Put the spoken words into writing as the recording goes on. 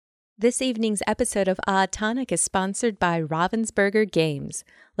This evening's episode of Odd Tonic is sponsored by Ravensburger Games.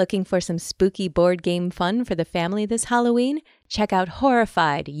 Looking for some spooky board game fun for the family this Halloween? Check out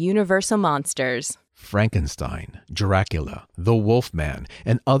Horrified Universal Monsters. Frankenstein, Dracula, the Wolfman,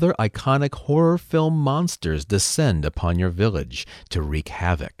 and other iconic horror film monsters descend upon your village to wreak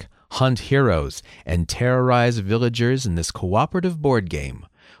havoc, hunt heroes, and terrorize villagers in this cooperative board game.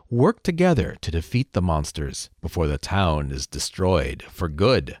 Work together to defeat the monsters before the town is destroyed for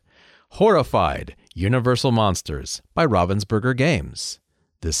good. Horrified Universal Monsters by Ravensburger Games.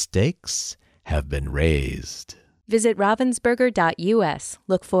 The stakes have been raised. Visit ravensburger.us.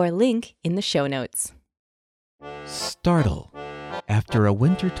 Look for a link in the show notes. Startle after a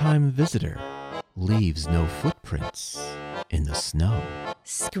wintertime visitor leaves no footprints in the snow.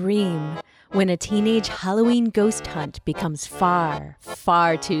 Scream when a teenage Halloween ghost hunt becomes far,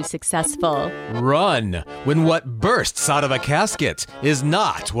 far too successful. Run when what bursts out of a casket is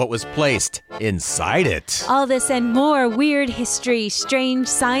not what was placed inside it. All this and more: weird history, strange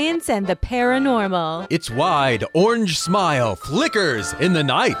science, and the paranormal. Its wide orange smile flickers in the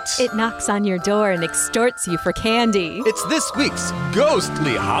night. It knocks on your door and extorts you for candy. It's this week's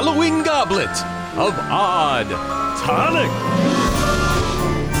ghostly Halloween goblet of Odd Tonic.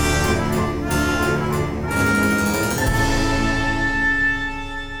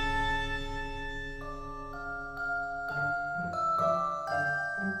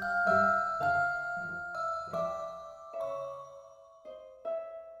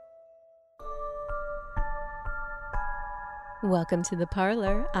 Welcome to the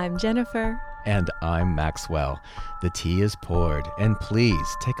parlor. I'm Jennifer. And I'm Maxwell. The tea is poured, and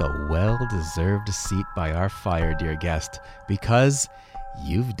please take a well-deserved seat by our fire, dear guest, because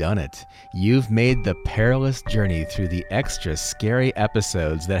you've done it. You've made the perilous journey through the extra scary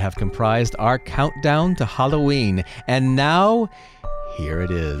episodes that have comprised our countdown to Halloween, and now, here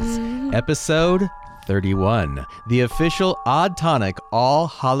it is, episode 31, the official Odd Tonic All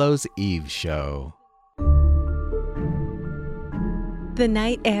Hallows Eve show. The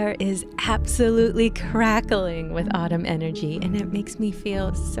night air is absolutely crackling with autumn energy, and it makes me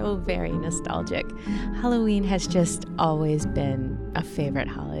feel so very nostalgic. Halloween has just always been a favorite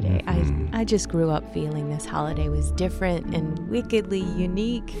holiday. I just grew up feeling this holiday was different and wickedly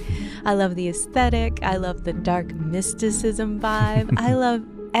unique. I love the aesthetic. I love the dark mysticism vibe. I love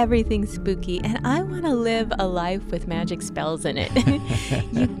everything spooky, and I want to live a life with magic spells in it.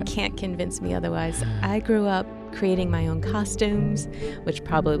 You can't convince me otherwise. I grew up creating my own costumes, which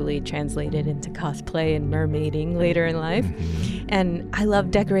probably translated into cosplay and mermaiding later in life. And I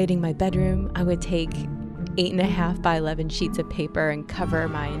love decorating my bedroom. I would take 8.5 by 11 sheets of paper and cover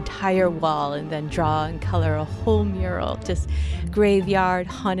my entire wall and then draw and color a whole mural. Just graveyard,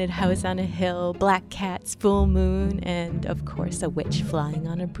 haunted house on a hill, black cats, full moon, and of course a witch flying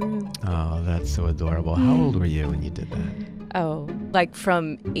on a broom. Oh, that's so adorable. How old were you when you did that? Oh, like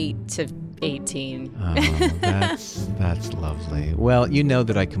from 8 to 18. Oh, that's lovely. Well, you know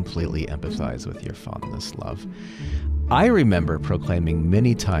that I completely empathize with your fondness, love. I remember proclaiming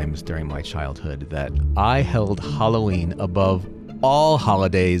many times during my childhood that I held Halloween above all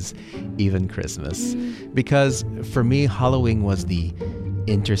holidays, even Christmas, because for me, Halloween was the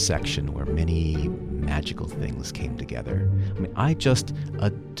intersection where many magical things came together. I mean, I just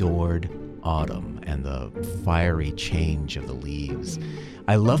adored autumn and the fiery change of the leaves.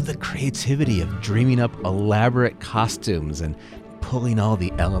 I love the creativity of dreaming up elaborate costumes and pulling all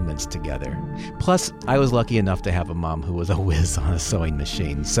the elements together. Plus, I was lucky enough to have a mom who was a whiz on a sewing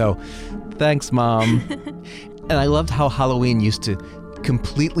machine. So, thanks, Mom. And I loved how Halloween used to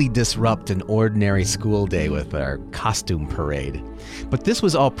completely disrupt an ordinary school day with our costume parade. But this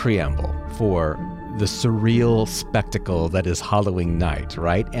was all preamble for the surreal spectacle that is Halloween night,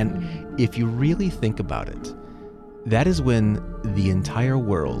 right? And if you really think about it, that is when the entire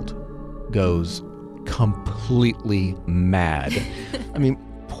world goes completely mad. I mean,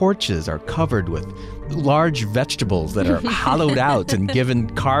 porches are covered with large vegetables that are hollowed out and given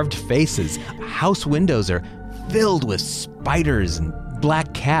carved faces. House windows are filled with spiders and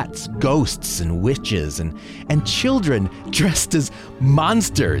black cats, ghosts and witches, and children dressed as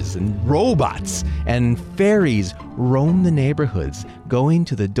monsters and robots, and fairies roam the neighborhoods, going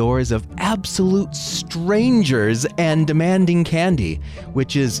to the doors of absolute strangers and demanding candy,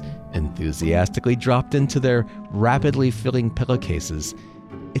 which is enthusiastically dropped into their rapidly filling pillowcases.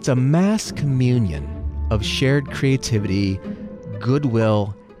 It's a mass communion of shared creativity,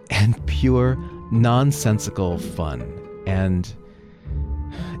 goodwill, and pure nonsensical fun. And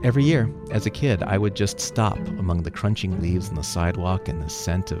every year, as a kid, I would just stop among the crunching leaves on the sidewalk and the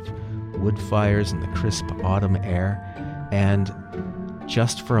scent of wood fires and the crisp autumn air and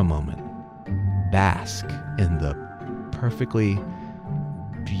just for a moment, bask in the perfectly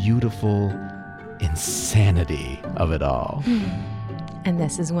beautiful insanity of it all. And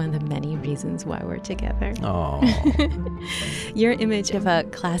this is one of the many reasons why we're together. Oh. Your image of a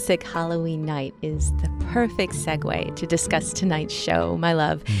classic Halloween night is the perfect segue to discuss tonight's show, my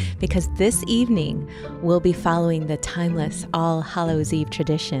love, because this evening we'll be following the timeless All Hallows Eve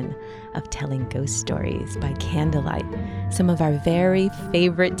tradition of telling ghost stories by candlelight, some of our very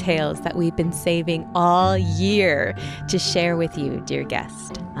favorite tales that we've been saving all year to share with you, dear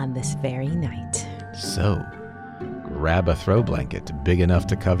guest, on this very night. So, grab a throw blanket big enough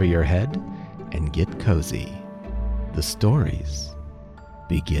to cover your head and get cozy. The stories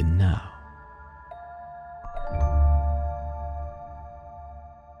begin now.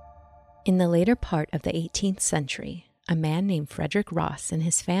 In the later part of the 18th century, a man named Frederick Ross and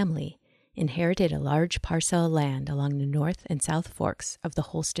his family inherited a large parcel of land along the north and south forks of the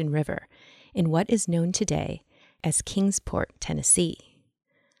Holston River in what is known today as Kingsport, Tennessee.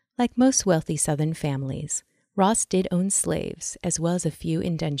 Like most wealthy Southern families, Ross did own slaves as well as a few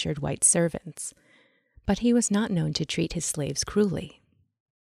indentured white servants, but he was not known to treat his slaves cruelly.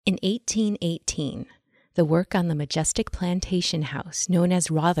 In 1818, the work on the majestic plantation house known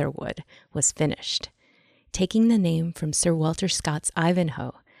as Rotherwood was finished. Taking the name from Sir Walter Scott's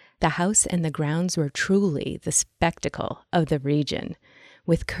Ivanhoe, the house and the grounds were truly the spectacle of the region,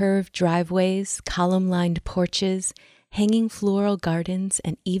 with curved driveways, column-lined porches, hanging floral gardens,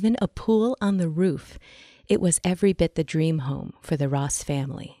 and even a pool on the roof. It was every bit the dream home for the Ross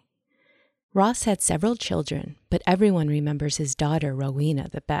family. Ross had several children, but everyone remembers his daughter Rowena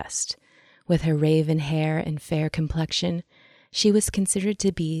the best. With her raven hair and fair complexion, she was considered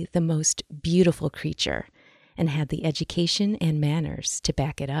to be the most beautiful creature and had the education and manners to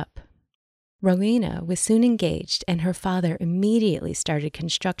back it up. Rowena was soon engaged, and her father immediately started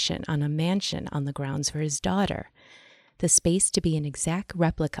construction on a mansion on the grounds for his daughter, the space to be an exact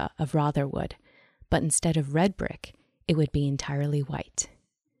replica of Rotherwood, but instead of red brick, it would be entirely white.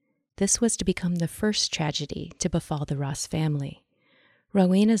 This was to become the first tragedy to befall the Ross family.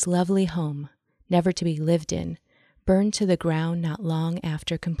 Rowena's lovely home, never to be lived in, burned to the ground not long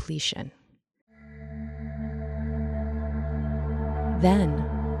after completion. Then,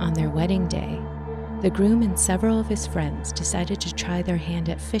 on their wedding day, the groom and several of his friends decided to try their hand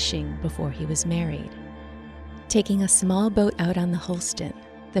at fishing before he was married. Taking a small boat out on the Holston,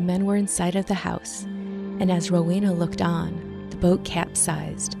 the men were inside of the house, and as Rowena looked on, the boat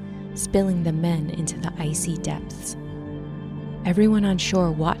capsized, spilling the men into the icy depths. Everyone on shore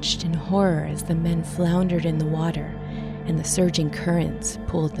watched in horror as the men floundered in the water and the surging currents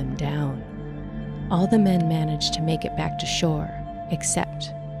pulled them down. All the men managed to make it back to shore,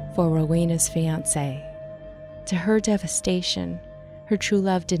 except for Rowena's fiancé. To her devastation, her true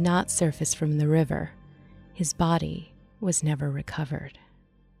love did not surface from the river. His body was never recovered.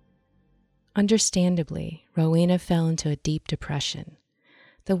 Understandably, Rowena fell into a deep depression.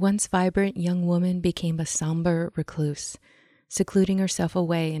 The once vibrant young woman became a somber recluse, secluding herself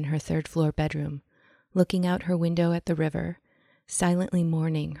away in her third-floor bedroom, looking out her window at the river, silently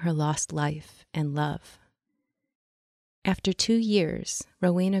mourning her lost life and love. After 2 years,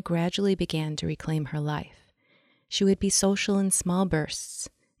 Rowena gradually began to reclaim her life. She would be social in small bursts,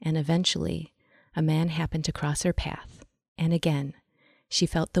 and eventually, a man happened to cross her path, and again, she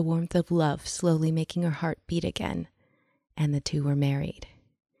felt the warmth of love slowly making her heart beat again, and the two were married.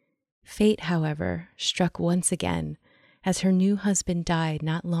 Fate, however, struck once again, as her new husband died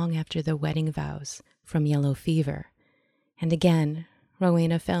not long after the wedding vows from yellow fever, and again,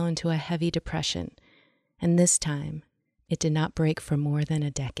 Rowena fell into a heavy depression, and this time, it did not break for more than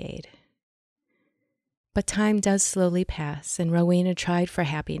a decade. But time does slowly pass, and Rowena tried for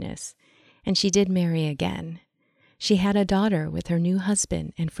happiness, and she did marry again. She had a daughter with her new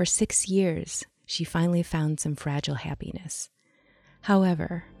husband, and for 6 years, she finally found some fragile happiness.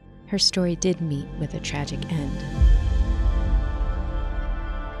 However, her story did meet with a tragic end.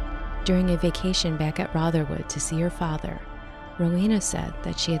 During a vacation back at Rotherwood to see her father, Rowena said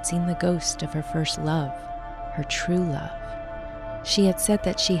that she had seen the ghost of her first love, her true love. She had said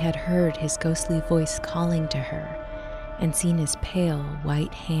that she had heard his ghostly voice calling to her and seen his pale,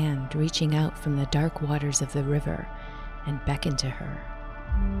 white hand reaching out from the dark waters of the river and beckon to her.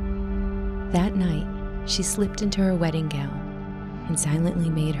 That night, she slipped into her wedding gown and silently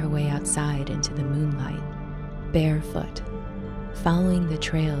made her way outside into the moonlight, barefoot, following the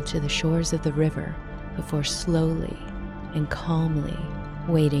trail to the shores of the river before slowly and calmly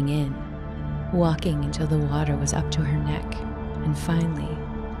wading in, walking until the water was up to her neck, and finally,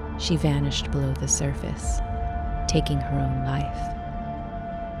 she vanished below the surface, taking her own life.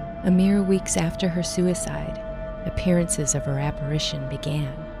 A mere weeks after her suicide, appearances of her apparition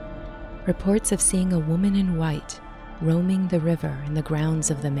began. Reports of seeing a woman in white roaming the river and the grounds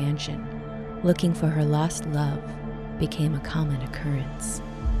of the mansion, looking for her lost love, became a common occurrence.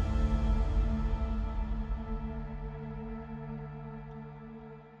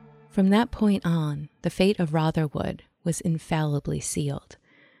 From that point on, the fate of Rotherwood was infallibly sealed.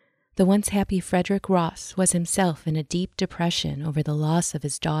 The once happy Frederick Ross was himself in a deep depression over the loss of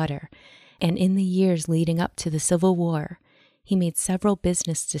his daughter, and in the years leading up to the Civil War, he made several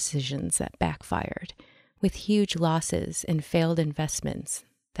business decisions that backfired, with huge losses and failed investments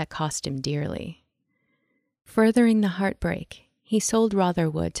that cost him dearly. Furthering the heartbreak, he sold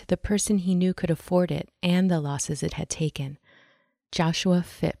Rotherwood to the person he knew could afford it and the losses it had taken, Joshua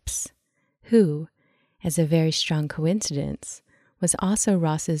Phipps, who, as a very strong coincidence, was also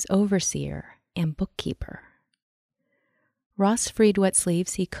Ross's overseer and bookkeeper. Ross freed what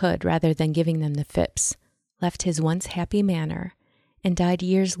slaves he could rather than giving them to Phipps, left his once happy manor, and died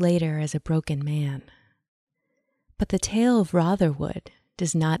years later as a broken man. But the tale of Rotherwood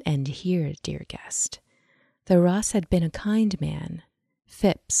does not end here, dear guest. Though Ross had been a kind man,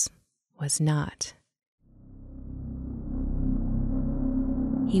 Phipps was not.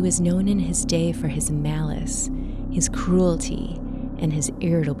 He was known in his day for his malice, his cruelty, and his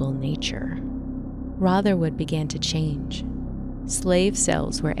irritable nature. Rotherwood began to change. Slave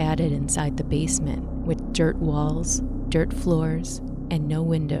cells were added inside the basement with dirt walls, dirt floors, and no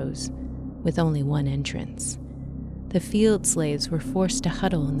windows, with only one entrance. The field slaves were forced to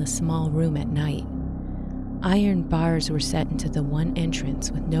huddle in the small room at night. Iron bars were set into the one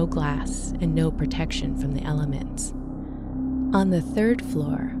entrance with no glass and no protection from the elements. On the third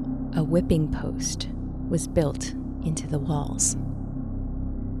floor, a whipping post was built into the walls.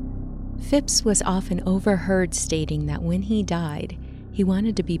 Phipps was often overheard stating that when he died, he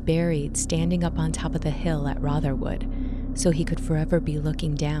wanted to be buried standing up on top of the hill at Rotherwood, so he could forever be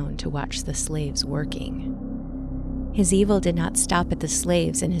looking down to watch the slaves working. His evil did not stop at the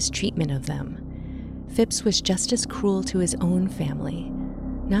slaves and his treatment of them. Phipps was just as cruel to his own family.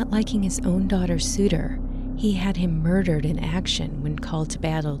 Not liking his own daughter's suitor, he had him murdered in action when called to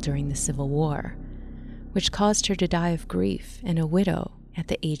battle during the Civil War, which caused her to die of grief and a widow at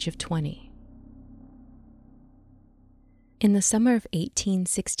the age of 20. In the summer of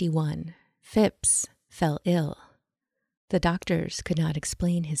 1861, Phipps fell ill. The doctors could not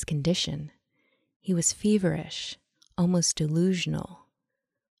explain his condition. He was feverish, almost delusional.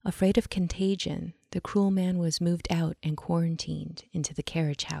 Afraid of contagion, the cruel man was moved out and quarantined into the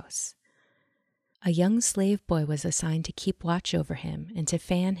carriage house. A young slave boy was assigned to keep watch over him and to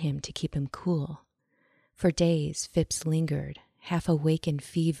fan him to keep him cool. For days, Phipps lingered, half awake in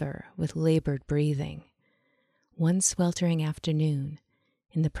fever with labored breathing. One sweltering afternoon,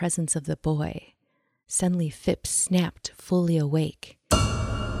 in the presence of the boy, suddenly Phipps snapped fully awake.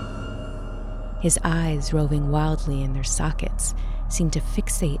 His eyes, roving wildly in their sockets, seemed to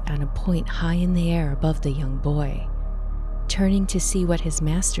fixate on a point high in the air above the young boy. Turning to see what his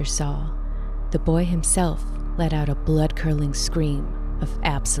master saw, the boy himself let out a blood-curdling scream of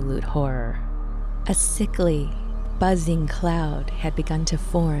absolute horror. A sickly, buzzing cloud had begun to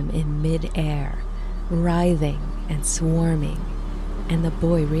form in mid-air, writhing and swarming, and the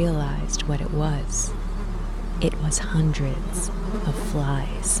boy realized what it was. It was hundreds of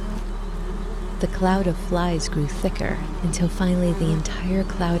flies. The cloud of flies grew thicker until finally the entire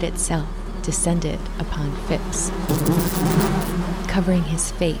cloud itself descended upon Phipps, covering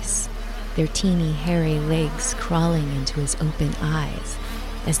his face, their teeny hairy legs crawling into his open eyes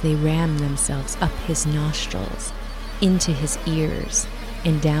as they rammed themselves up his nostrils, into his ears,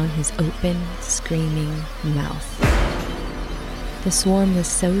 and down his open, screaming mouth. The swarm was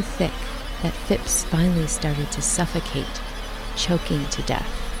so thick that Phipps finally started to suffocate, choking to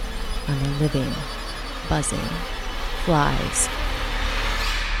death on the living, buzzing flies.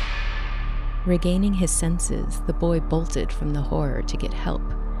 Regaining his senses, the boy bolted from the horror to get help.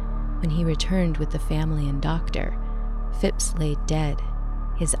 When he returned with the family and doctor, Phipps lay dead,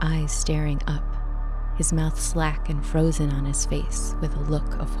 his eyes staring up, his mouth slack and frozen on his face with a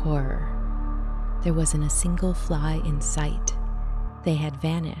look of horror. There wasn't a single fly in sight. They had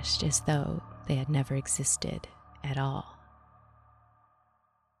vanished as though they had never existed at all.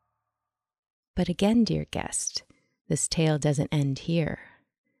 But again, dear guest, this tale doesn't end here.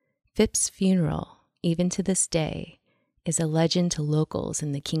 Phipps' funeral, even to this day, is a legend to locals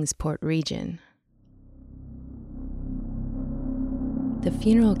in the Kingsport region. The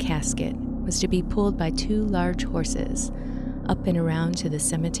funeral casket was to be pulled by 2 large horses up and around to the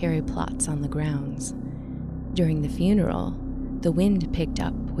cemetery plots on the grounds. During the funeral, The wind picked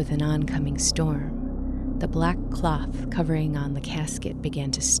up with an oncoming storm. The black cloth covering on the casket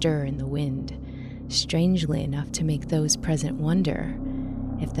began to stir in the wind, strangely enough to make those present wonder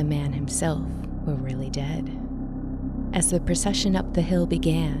if the man himself were really dead. As the procession up the hill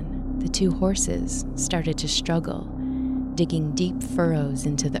began, the two horses started to struggle, digging deep furrows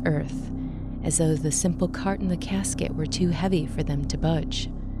into the earth, as though the simple cart and the casket were too heavy for them to budge.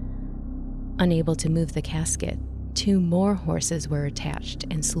 Unable to move the casket, two more horses were attached,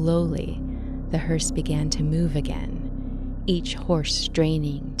 and slowly the hearse began to move again, each horse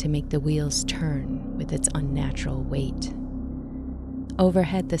straining to make the wheels turn with its unnatural weight.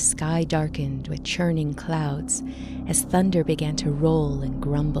 Overhead, the sky darkened with churning clouds as thunder began to roll and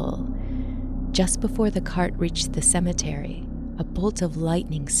grumble. Just before the cart reached the cemetery, a bolt of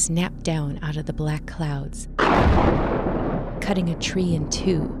lightning snapped down out of the black clouds, cutting a tree in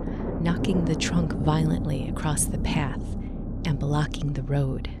two, knocking the trunk violently across the path and blocking the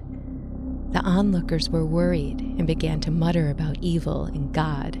road. The onlookers were worried and began to mutter about evil and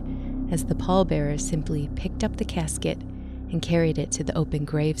God as the pallbearers simply picked up the casket and carried it to the open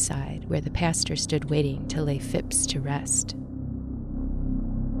graveside where the pastor stood waiting to lay Phipps to rest.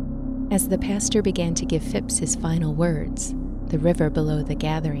 As the pastor began to give Phipps his final words, the river below the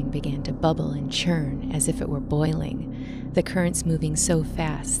gathering began to bubble and churn as if it were boiling, the currents moving so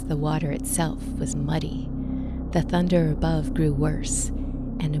fast the water itself was muddy. The thunder above grew worse,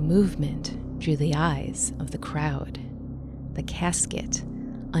 and a movement drew the eyes of the crowd. The casket,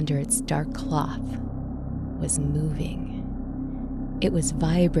 under its dark cloth, was moving. It was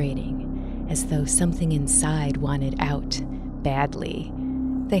vibrating as though something inside wanted out badly.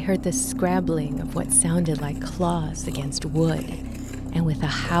 They heard the scrabbling of what sounded like claws against wood, and with a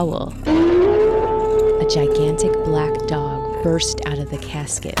howl, a gigantic black dog burst out of the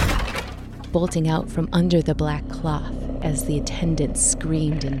casket, bolting out from under the black cloth as the attendants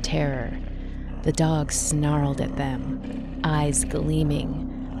screamed in terror. The dog snarled at them, eyes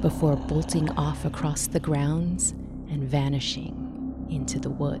gleaming, before bolting off across the grounds and vanishing into the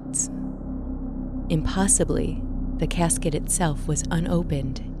woods. Impossibly, the casket itself was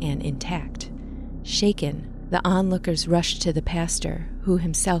unopened and intact. Shaken, the onlookers rushed to the pastor, who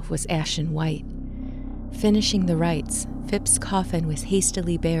himself was ashen white. Finishing the rites, Phipps' coffin was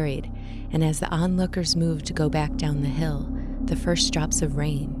hastily buried, and as the onlookers moved to go back down the hill, the first drops of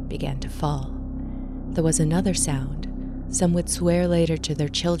rain began to fall. There was another sound. Some would swear later to their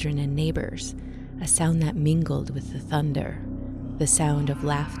children and neighbors, a sound that mingled with the thunder, the sound of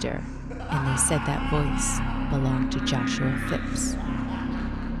laughter, and they said that voice belonged to Joshua Phipps.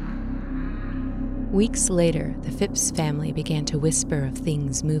 Weeks later, the Phipps family began to whisper of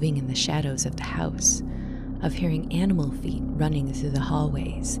things moving in the shadows of the house, of hearing animal feet running through the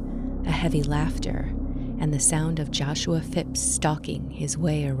hallways, a heavy laughter, and the sound of Joshua Phipps stalking his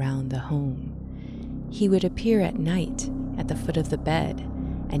way around the home. He would appear at night at the foot of the bed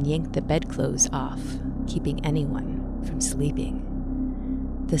and yank the bedclothes off, keeping anyone from sleeping.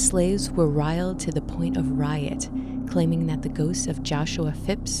 The slaves were riled to the point of riot, claiming that the ghost of Joshua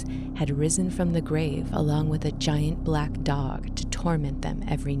Phipps had risen from the grave along with a giant black dog to torment them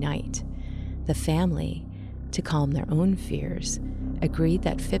every night. The family, to calm their own fears, agreed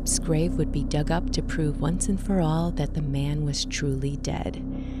that Phipps' grave would be dug up to prove once and for all that the man was truly dead.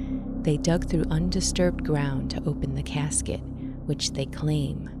 They dug through undisturbed ground to open the casket, which they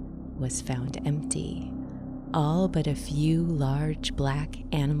claim was found empty. All but a few large black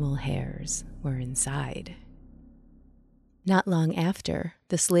animal hairs were inside. Not long after,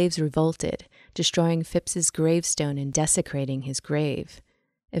 the slaves revolted, destroying Phipps's gravestone and desecrating his grave.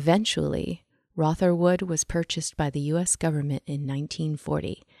 Eventually, Rotherwood was purchased by the U.S. government in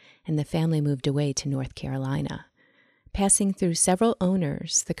 1940, and the family moved away to North Carolina. Passing through several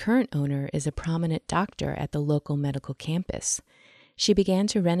owners, the current owner is a prominent doctor at the local medical campus. She began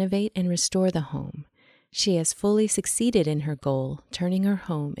to renovate and restore the home. She has fully succeeded in her goal, turning her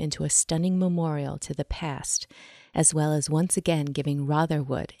home into a stunning memorial to the past, as well as once again giving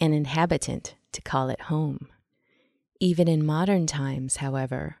Rotherwood an inhabitant to call it home. Even in modern times,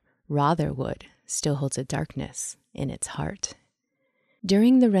 however, Rotherwood still holds a darkness in its heart.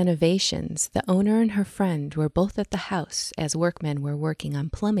 During the renovations, the owner and her friend were both at the house as workmen were working on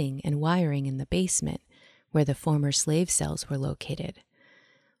plumbing and wiring in the basement, where the former slave cells were located.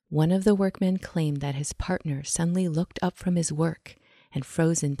 One of the workmen claimed that his partner suddenly looked up from his work and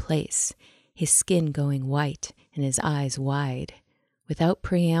froze in place, his skin going white and his eyes wide. Without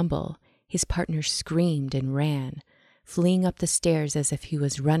preamble, his partner screamed and ran, fleeing up the stairs as if he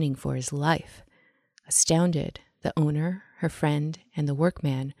was running for his life. Astounded, the owner, her friend, and the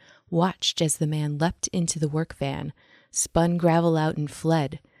workman watched as the man leapt into the work van, spun gravel out and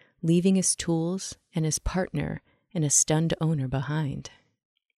fled, leaving his tools and his partner and a stunned owner behind.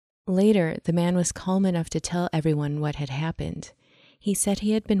 Later, the man was calm enough to tell everyone what had happened. He said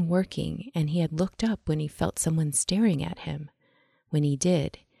he had been working and he had looked up when he felt someone staring at him. When he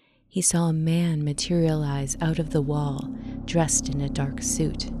did, he saw a man materialize out of the wall, dressed in a dark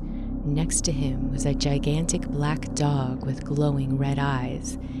suit. Next to him was a gigantic black dog with glowing red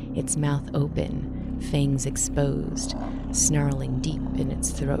eyes, its mouth open, fangs exposed, snarling deep in its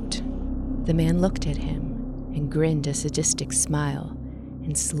throat. The man looked at him and grinned a sadistic smile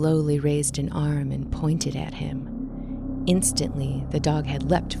and slowly raised an arm and pointed at him. Instantly, the dog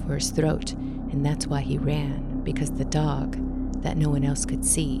had leapt for his throat, and that's why he ran, because the dog, that no one else could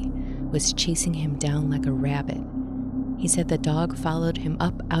see, was chasing him down like a rabbit. He said the dog followed him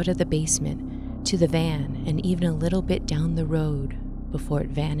up out of the basement to the van and even a little bit down the road before it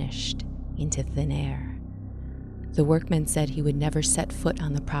vanished into thin air. The workman said he would never set foot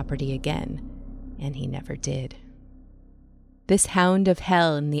on the property again, and he never did. This hound of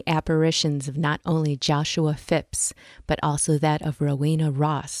hell and the apparitions of not only Joshua Phipps, but also that of Rowena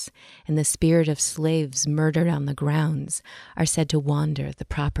Ross and the spirit of slaves murdered on the grounds are said to wander the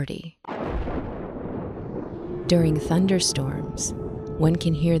property. During thunderstorms, one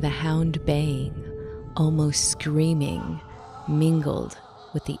can hear the hound baying, almost screaming, mingled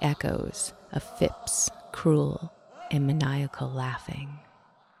with the echoes of Phipps' cruel and maniacal laughing.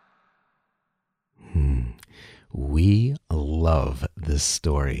 We love this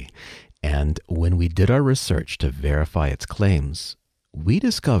story, and when we did our research to verify its claims, we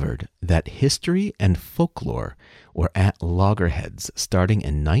discovered that history and folklore were at loggerheads starting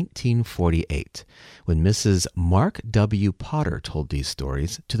in 1948, when Mrs. Mark W. Potter told these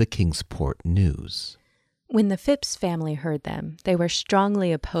stories to the Kingsport News. When the Phipps family heard them, they were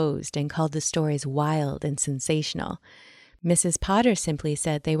strongly opposed and called the stories wild and sensational. Mrs. Potter simply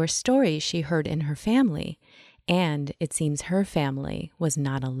said they were stories she heard in her family, and it seems her family was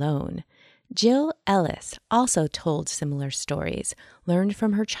not alone. Jill Ellis also told similar stories, learned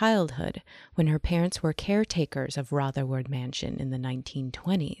from her childhood when her parents were caretakers of Rotherwood Mansion in the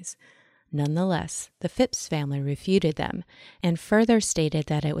 1920s. Nonetheless, the Phipps family refuted them and further stated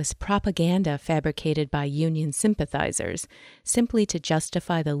that it was propaganda fabricated by Union sympathizers simply to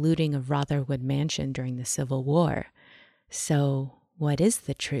justify the looting of Rotherwood Mansion during the Civil War. So, what is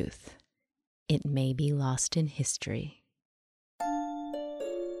the truth? It may be lost in history.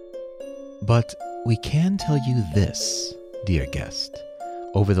 But we can tell you this, dear guest.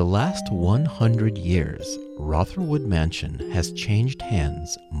 Over the last 100 years, Rotherwood Mansion has changed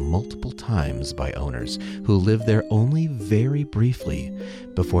hands multiple times by owners who lived there only very briefly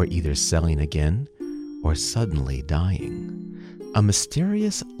before either selling again or suddenly dying. A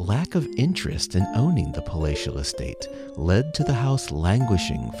mysterious lack of interest in owning the palatial estate led to the house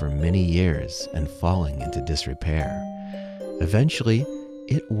languishing for many years and falling into disrepair. Eventually,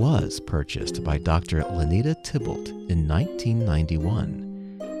 it was purchased by Dr. Lenita Tybalt in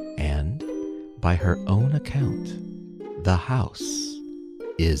 1991, and by her own account, the house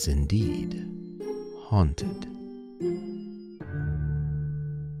is indeed haunted.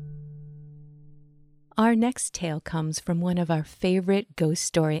 Our next tale comes from one of our favorite ghost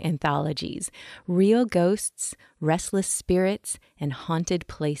story anthologies, Real Ghosts, Restless Spirits, and Haunted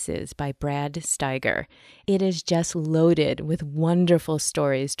Places by Brad Steiger. It is just loaded with wonderful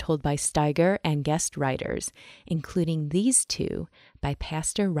stories told by Steiger and guest writers, including these two by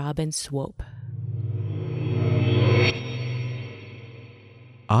Pastor Robin Swope.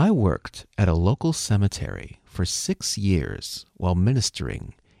 I worked at a local cemetery for 6 years while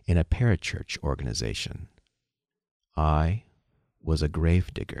ministering in a parachurch organization. I was a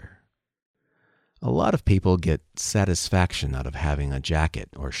gravedigger. A lot of people get satisfaction out of having a jacket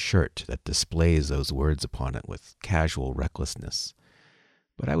or shirt that displays those words upon it with casual recklessness,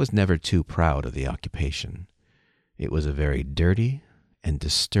 but I was never too proud of the occupation. It was a very dirty and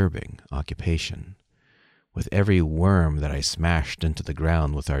disturbing occupation. With every worm that I smashed into the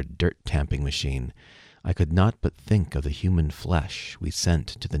ground with our dirt tamping machine, I could not but think of the human flesh we sent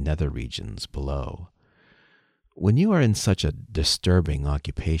to the nether regions below. When you are in such a disturbing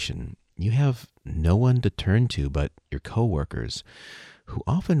occupation, you have no one to turn to but your coworkers, who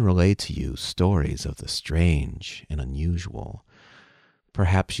often relate to you stories of the strange and unusual.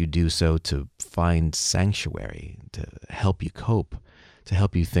 Perhaps you do so to find sanctuary, to help you cope, to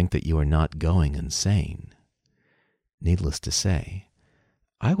help you think that you are not going insane. Needless to say,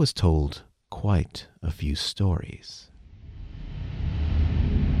 I was told quite a few stories.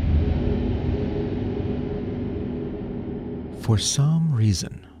 For some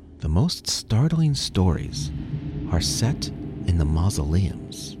reason, the most startling stories are set in the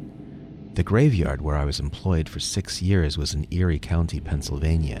mausoleums. The graveyard where I was employed for 6 years was in Erie County,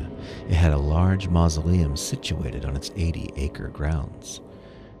 Pennsylvania. It had a large mausoleum situated on its 80-acre grounds.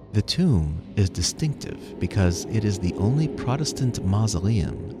 The tomb is distinctive because it is the only Protestant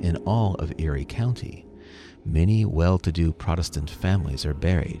mausoleum in all of Erie County. Many well-to-do Protestant families are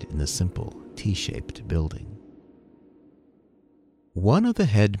buried in the simple T-shaped building. One of the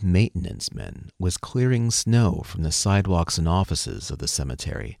head maintenance men was clearing snow from the sidewalks and offices of the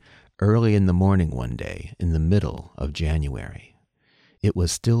cemetery early in the morning one day in the middle of January. It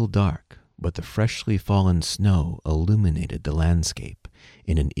was still dark, but the freshly fallen snow illuminated the landscape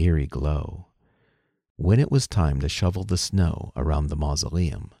in an eerie glow. When it was time to shovel the snow around the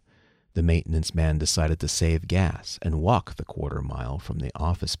mausoleum, the maintenance man decided to save gas and walk the quarter-mile from the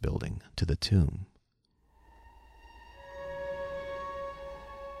office building to the tomb.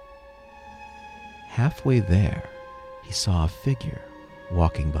 Halfway there, he saw a figure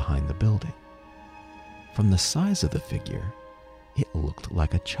walking behind the building. From the size of the figure, it looked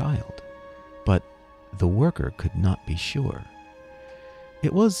like a child, but the worker could not be sure.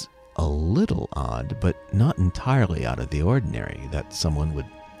 It was a little odd, but not entirely out of the ordinary, that someone would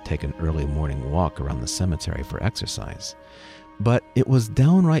take an early morning walk around the cemetery for exercise. But it was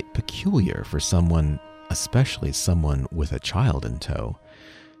downright peculiar for someone, especially someone with a child in tow,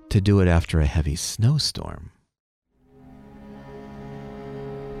 to do it after a heavy snowstorm.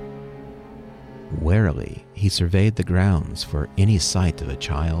 Warily, he surveyed the grounds for any sight of a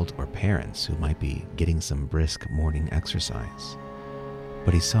child or parents who might be getting some brisk morning exercise.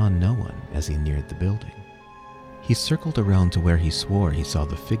 But he saw no one as he neared the building. He circled around to where he swore he saw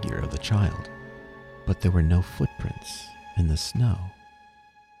the figure of the child, but there were no footprints in the snow.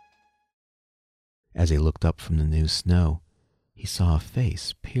 As he looked up from the new snow, he saw a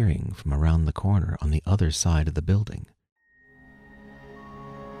face peering from around the corner on the other side of the building.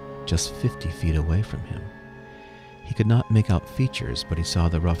 Just 50 feet away from him. He could not make out features, but he saw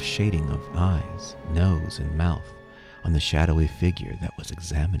the rough shading of eyes, nose, and mouth on the shadowy figure that was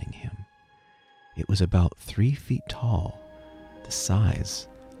examining him. It was about 3 feet tall, the size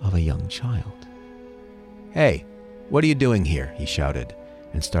of a young child. "Hey, what are you doing here?" he shouted,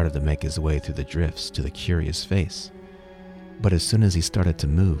 and started to make his way through the drifts to the curious face. But as soon as he started to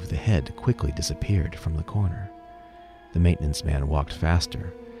move, the head quickly disappeared from the corner. The maintenance man walked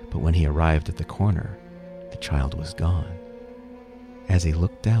faster, but when he arrived at the corner, the child was gone. As he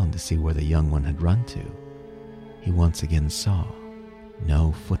looked down to see where the young one had run to, he once again saw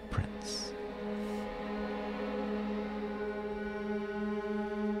no footprints.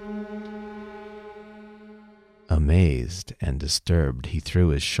 Amazed and disturbed, he threw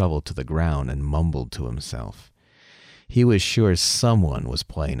his shovel to the ground and mumbled to himself. He was sure someone was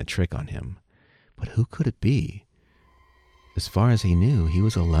playing a trick on him, but who could it be? As far as he knew, he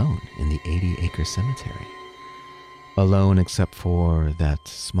was alone in the 80-acre cemetery. Alone except for that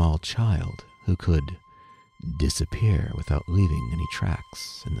small child who could disappear without leaving any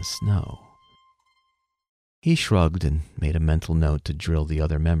tracks in the snow. He shrugged and made a mental note to drill the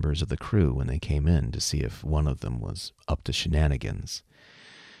other members of the crew when they came in to see if one of them was up to shenanigans.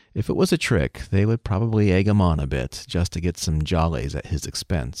 If it was a trick, they would probably egg him on a bit just to get some jollies at his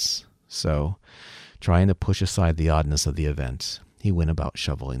expense. So, trying to push aside the oddness of the event, he went about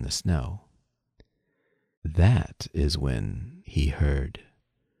shoveling the snow. That is when he heard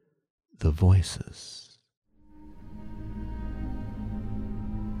the voices.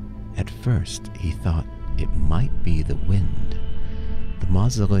 At first, he thought it might be the wind. The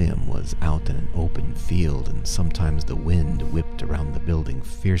mausoleum was out in an open field, and sometimes the wind whipped around the building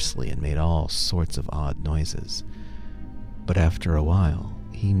fiercely and made all sorts of odd noises. But after a while,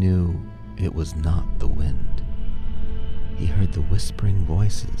 he knew it was not the wind. He heard the whispering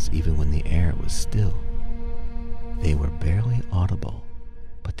voices even when the air was still. They were barely audible,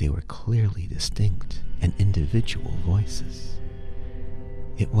 but they were clearly distinct and individual voices.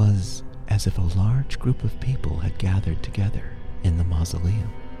 It was as if a large group of people had gathered together in the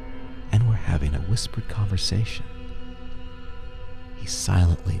mausoleum and were having a whispered conversation. He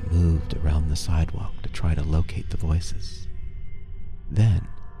silently moved around the sidewalk to try to locate the voices. Then,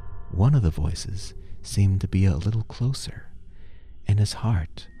 one of the voices seemed to be a little closer, and his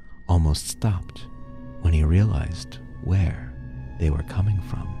heart almost stopped when he realized where they were coming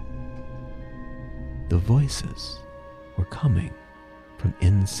from. The voices were coming from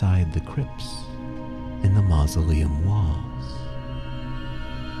inside the crypts in the mausoleum walls.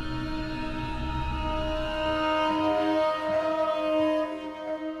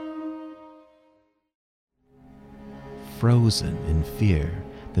 Frozen in fear,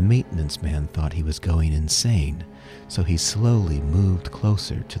 The maintenance man thought he was going insane, so he slowly moved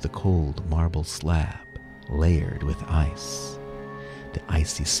closer to the cold marble slab, layered with ice. The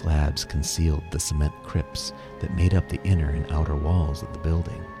icy slabs concealed the cement crypts that made up the inner and outer walls of the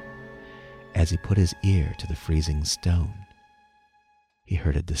building. As he put his ear to the freezing stone, he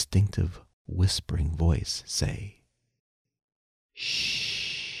heard a distinctive, whispering voice say,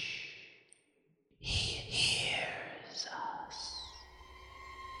 "Shh, he hears us."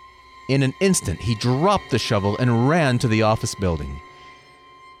 In an instant, he dropped the shovel and ran to the office building.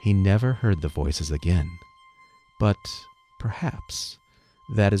 He never heard the voices again, but perhaps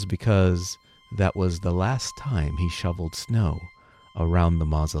that is because that was the last time he shoveled snow around the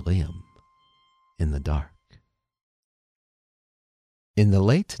mausoleum in the dark. In the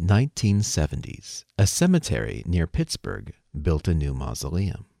late 1970s, a cemetery near Pittsburgh built a new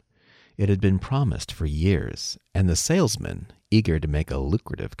mausoleum. It had been promised for years, and the salesman, eager to make a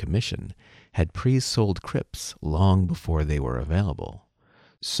lucrative commission, had pre-sold crypts long before they were available.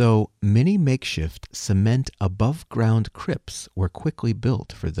 So many makeshift cement above-ground crypts were quickly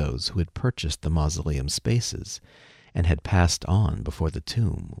built for those who had purchased the mausoleum spaces and had passed on before the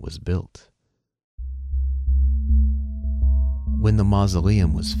tomb was built. When the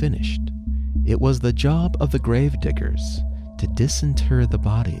mausoleum was finished, it was the job of the gravediggers to disinter the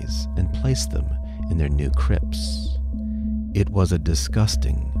bodies and place them in their new crypts. It was a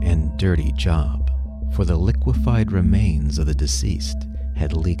disgusting and dirty job, for the liquefied remains of the deceased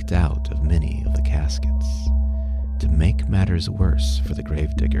had leaked out of many of the caskets. To make matters worse for the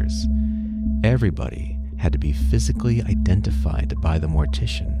gravediggers, everybody had to be physically identified by the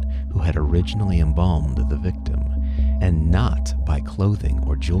mortician who had originally embalmed the victim, and not by clothing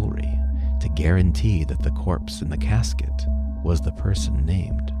or jewelry, to guarantee that the corpse in the casket was the person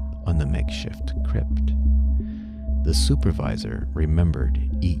named on the makeshift crypt. The supervisor remembered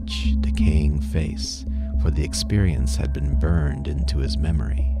each decaying face, for the experience had been burned into his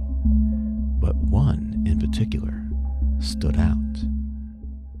memory. But one in particular stood out.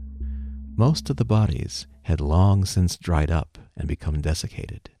 Most of the bodies had long since dried up and become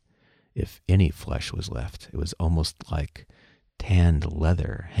desiccated. If any flesh was left, it was almost like tanned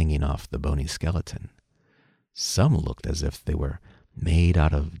leather hanging off the bony skeleton. Some looked as if they were made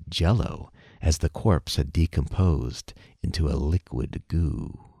out of jello, as the corpse had decomposed into a liquid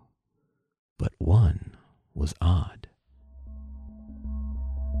goo. But one was odd.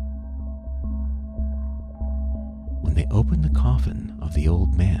 When they opened the coffin of the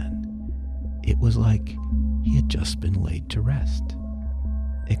old man, it was like he had just been laid to rest,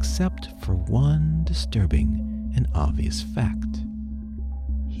 except for one disturbing and obvious fact.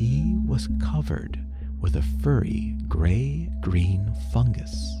 He was covered with a furry gray-green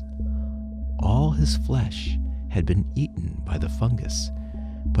fungus. All his flesh had been eaten by the fungus,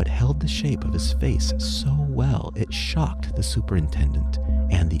 but held the shape of his face so well it shocked the superintendent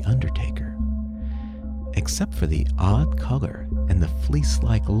and the undertaker. Except for the odd color and the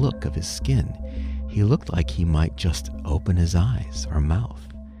fleece-like look of his skin, he looked like he might just open his eyes or mouth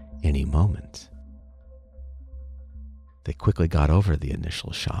any moment. They quickly got over the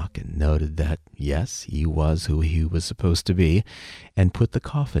initial shock and noted that, yes, he was who he was supposed to be, and put the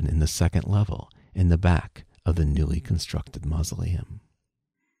coffin in the second level in the back of the newly constructed mausoleum.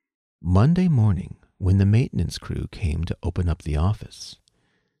 Monday morning, when the maintenance crew came to open up the office,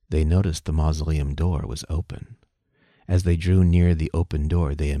 they noticed the mausoleum door was open. As they drew near the open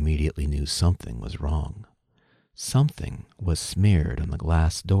door, they immediately knew something was wrong. Something was smeared on the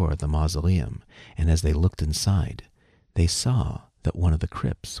glass door of the mausoleum, and as they looked inside, they saw that one of the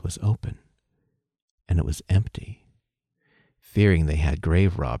crypts was open, and it was empty. Fearing they had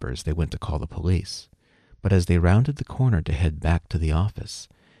grave robbers, they went to call the police, but as they rounded the corner to head back to the office,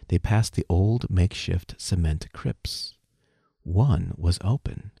 they passed the old makeshift cement crypts. One was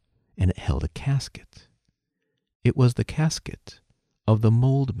open, and it held a casket. It was the casket of the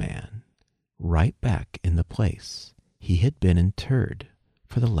mold man, right back in the place he had been interred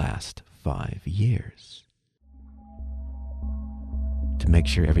for the last 5 years. To make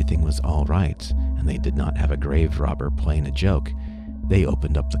sure everything was all right and they did not have a grave robber playing a joke, they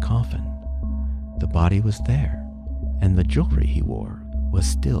opened up the coffin. The body was there, and the jewelry he wore was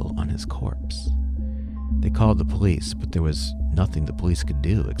still on his corpse. They called the police, but there was nothing the police could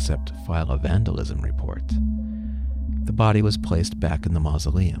do except file a vandalism report. The body was placed back in the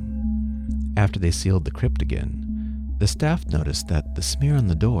mausoleum. After they sealed the crypt again, the staff noticed that the smear on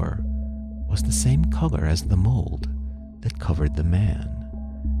the door was the same color as the mold that covered the man.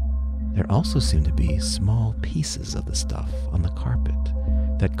 There also seemed to be small pieces of the stuff on the carpet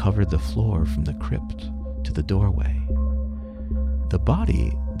that covered the floor from the crypt to the doorway. The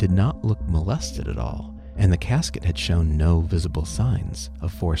body did not look molested at all, and the casket had shown no visible signs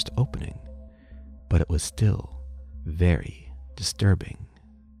of forced opening. But it was still very disturbing.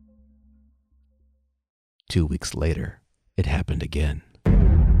 2 weeks later, it happened again.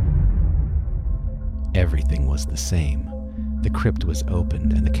 Everything was the same. The crypt was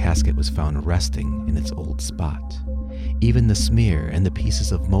opened and the casket was found resting in its old spot. Even the smear and the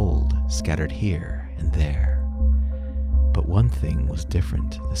pieces of mold scattered here and there. But one thing was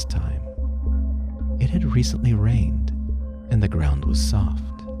different this time. It had recently rained and the ground was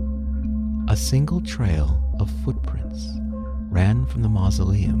soft. A single trail of footprints ran from the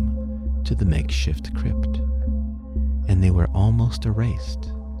mausoleum to the makeshift crypt, and they were almost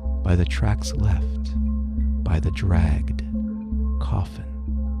erased by the tracks left by the dragged coffin.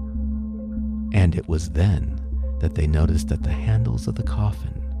 And it was then that they noticed that the handles of the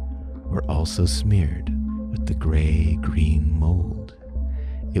coffin were also smeared with the gray-green mold.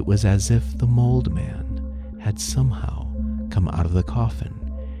 It was as if the mold man had somehow come out of the coffin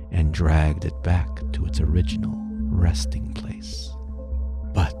and dragged it back to its original resting place.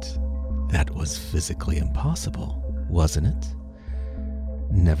 But that was physically impossible, wasn't it?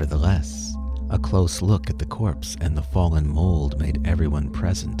 Nevertheless, a close look at the corpse and the fallen mold made everyone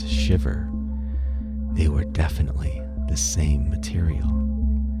present shiver. They were definitely the same material.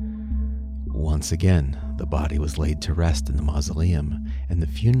 Once again, the body was laid to rest in the mausoleum, and the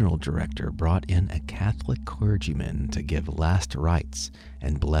funeral director brought in a Catholic clergyman to give last rites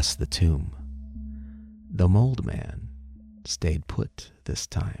and bless the tomb. The mold man stayed put this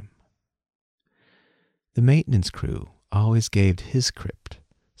time. The maintenance crew always gave his crypt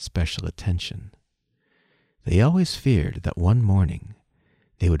special attention. They always feared that one morning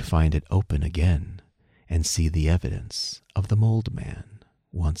they would find it open again and see the evidence of the mold man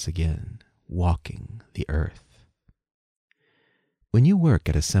once again walking the earth. When you work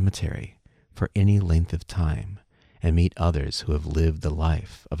at a cemetery for any length of time and meet others who have lived the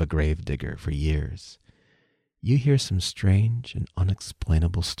life of a gravedigger for years, you hear some strange and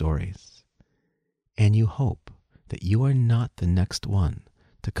unexplainable stories, and you hope that you are not the next one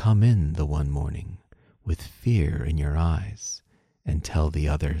to come in the one morning with fear in your eyes and tell the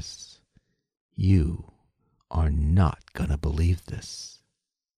others, "You are not gonna believe this."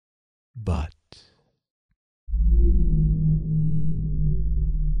 But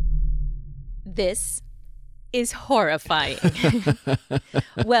this is horrifying.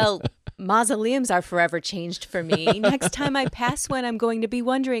 Well, mausoleums are forever changed for me. Next time I pass one, I'm going to be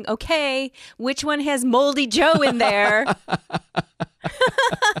wondering, okay, which one has Moldy Joe in there?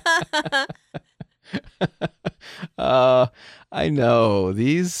 I know,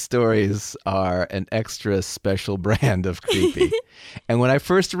 these stories are an extra special brand of creepy. And when I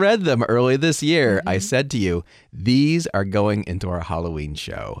first read them early this year, I said to you, these are going into our Halloween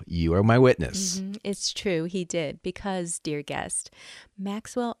show. You are my witness. It's true, he did, because, dear guest,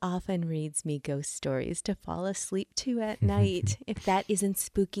 Maxwell often reads me ghost stories to fall asleep to at night. If that isn't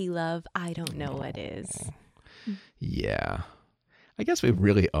spooky love, I don't know what is. Yeah. I guess we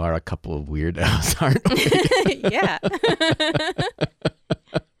really are a couple of weirdos, aren't we? Yeah.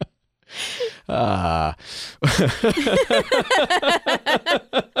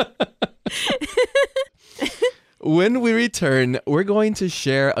 When we return, we're going to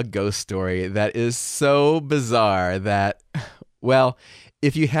share a ghost story that is so bizarre that, well,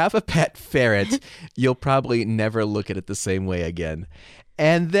 if you have a pet ferret, you'll probably never look at it the same way again.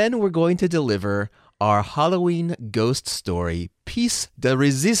 And then we're going to deliver our Halloween ghost story, Piece de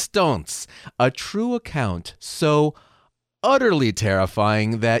Resistance, a true account so utterly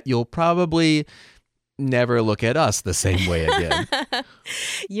terrifying that you'll probably never look at us the same way again.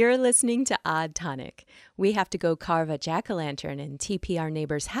 You're listening to Odd Tonic. We have to go carve a jack-o'-lantern and TP our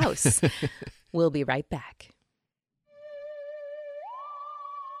neighbor's house. We'll be right back.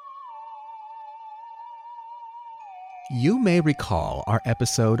 You may recall our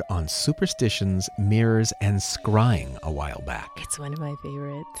episode on superstitions, mirrors, and scrying a while back. It's one of my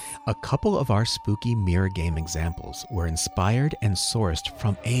favorites. A couple of our spooky mirror game examples were inspired and sourced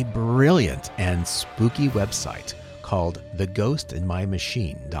from a brilliant and spooky website called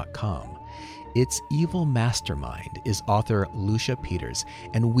theghostinmymachine.com. Its evil mastermind is author Lucia Peters,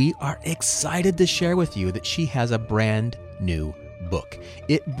 and we are excited to share with you that she has a brand new book.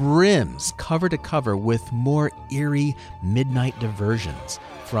 It brims cover to cover with more eerie midnight diversions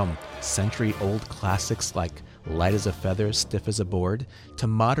from century-old classics like light as a feather, stiff as a board, to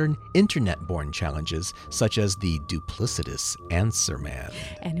modern internet-born challenges such as the duplicitous Answer Man.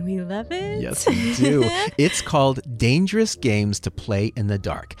 And we love it. Yes, we do. It's called Dangerous Games to Play in the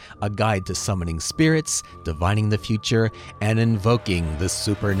Dark, a guide to summoning spirits, divining the future, and invoking the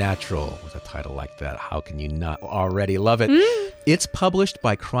supernatural. With a title like that, how can you not already love it? It's published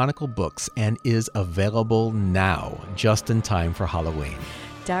by Chronicle Books and is available now, just in time for Halloween.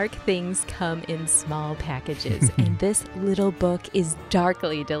 Dark things come in small packages, and this little book is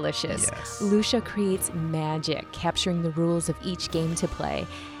darkly delicious. Yes. Lucia creates magic, capturing the rules of each game to play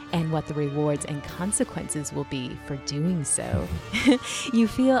and what the rewards and consequences will be for doing so. You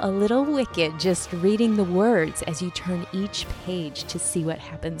feel a little wicked just reading the words as you turn each page to see what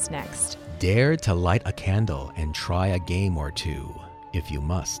happens next. Dare to light a candle and try a game or two, if you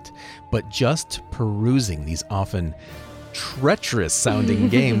must. But just perusing these often treacherous-sounding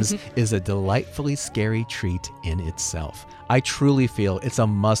games is a delightfully scary treat in itself. I truly feel it's a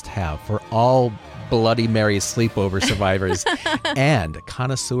must-have for all Bloody Mary sleepover survivors and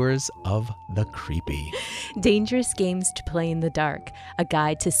connoisseurs of the creepy. Dangerous Games to Play in the Dark, a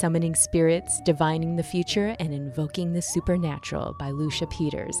guide to summoning spirits, divining the future, and invoking the supernatural by Lucia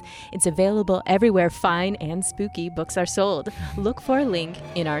Peters. It's available everywhere fine and spooky books are sold. Look for a link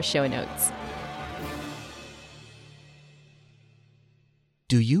in our show notes.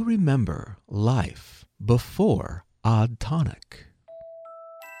 Do you remember life before Odd Tonic?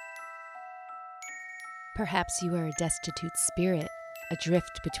 Perhaps you are a destitute spirit,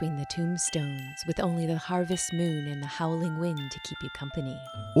 adrift between the tombstones, with only the harvest moon and the howling wind to keep you company.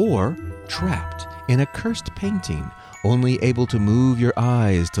 Or trapped in a cursed painting, only able to move your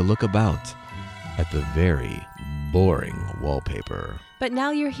eyes to look about at the very boring wallpaper. But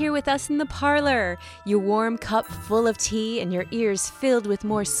now you're here with us in the parlor, your warm cup full of tea and your ears filled with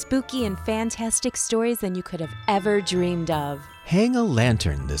more spooky and fantastic stories than you could have ever dreamed of. Hang a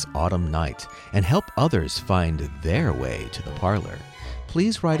lantern this autumn night and help others find their way to the parlor.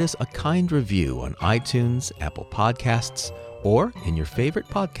 Please write us a kind review on iTunes, Apple Podcasts, or in your favorite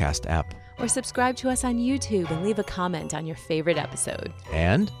podcast app. Or subscribe to us on YouTube and leave a comment on your favorite episode.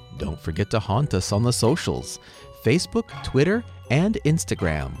 And don't forget to haunt us on the socials, Facebook, Twitter, and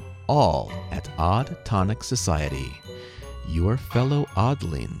Instagram, all at Odd Tonic Society. Your fellow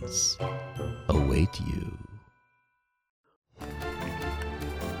oddlings await you.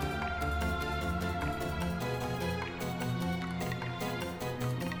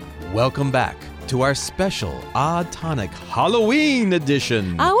 Welcome back to our special Odd Tonic Halloween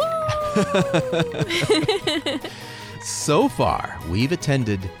edition. So far, we've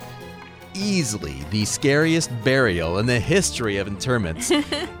attended easily the scariest burial in the history of interments,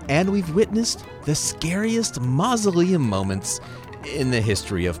 and we've witnessed the scariest mausoleum moments in the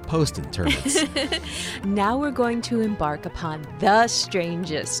history of post-interments. Now we're going to embark upon the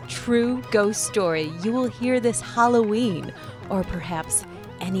strangest true ghost story you will hear this Halloween, or perhaps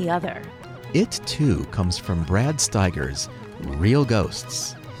any other. It, too, comes from Brad Steiger's Real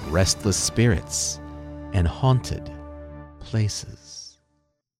Ghosts, Restless Spirits, and Haunted Places.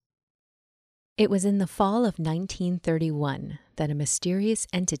 It was in the fall of 1931 that a mysterious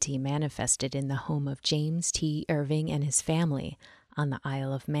entity manifested in the home of James T. Irving and his family on the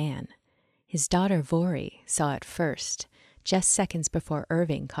Isle of Man. His daughter Vori saw it first, just seconds before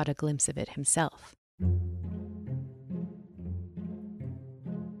Irving caught a glimpse of it himself.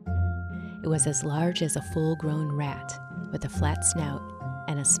 It was as large as a full-grown rat, with a flat snout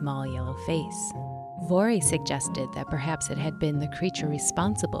and a small yellow face. Vori suggested that perhaps it had been the creature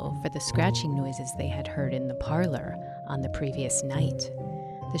responsible for the scratching noises they had heard in the parlor on the previous night.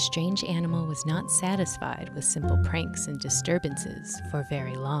 The strange animal was not satisfied with simple pranks and disturbances for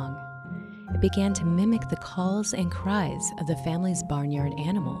very long. It began to mimic the calls and cries of the family's barnyard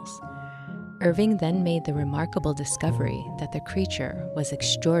animals. Irving then made the remarkable discovery that the creature was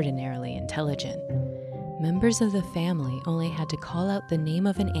extraordinarily intelligent. Members of the family only had to call out the name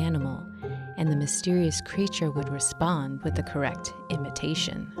of an animal, and the mysterious creature would respond with the correct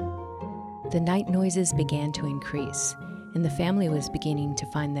imitation. The night noises began to increase, and the family was beginning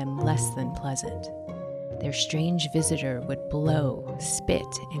to find them less than pleasant. Their strange visitor would blow,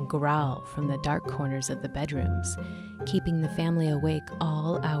 spit, and growl from the dark corners of the bedrooms, keeping the family awake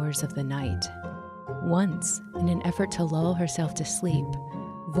all hours of the night. Once, in an effort to lull herself to sleep,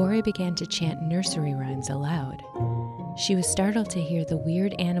 Vori began to chant nursery rhymes aloud. She was startled to hear the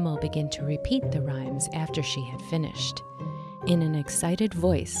weird animal begin to repeat the rhymes after she had finished. In an excited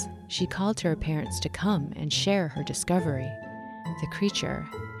voice, she called to her parents to come and share her discovery. The creature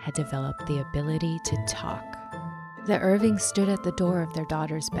had developed the ability to talk. The Irvings stood at the door of their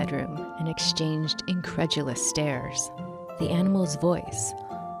daughter's bedroom and exchanged incredulous stares. The animal's voice,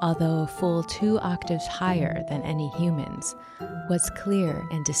 although a full 2 octaves higher than any human's, was clear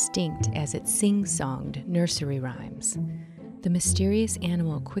and distinct as it sing-songed nursery rhymes. The mysterious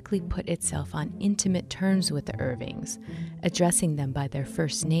animal quickly put itself on intimate terms with the Irvings, addressing them by their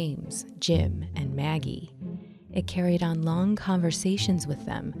first names, Jim and Maggie. It carried on long conversations with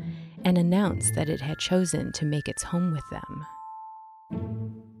them and announced that it had chosen to make its home with them.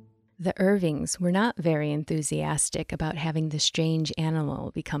 The Irvings were not very enthusiastic about having the strange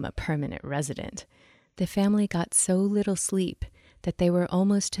animal become a permanent resident. The family got so little sleep that they were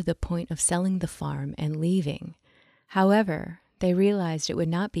almost to the point of selling the farm and leaving. However, they realized it would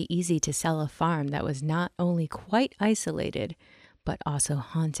not be easy to sell a farm that was not only quite isolated, but also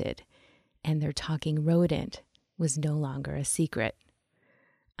haunted, and their talking rodent was no longer a secret.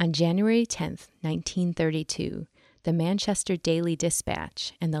 On January 10th, 1932, the Manchester Daily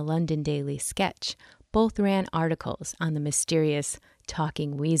Dispatch and the London Daily Sketch both ran articles on the mysterious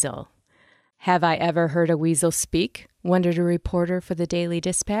talking weasel. "Have I ever heard a weasel speak?" wondered a reporter for the Daily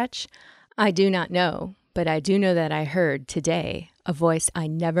Dispatch. "I do not know, but I do know that I heard today a voice I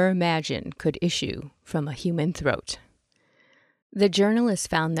never imagined could issue from a human throat." The journalist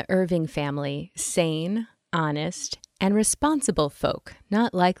found the Irving family sane, honest, and responsible folk,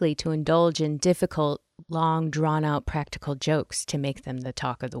 not likely to indulge in difficult, long, drawn-out practical jokes to make them the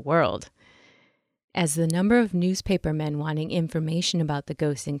talk of the world. As the number of newspaper men wanting information about the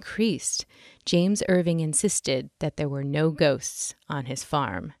ghosts increased, James Irving insisted that there were no ghosts on his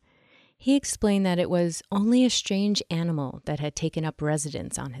farm. He explained that it was only a strange animal that had taken up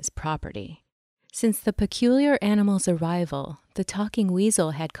residence on his property. Since the peculiar animal's arrival, the talking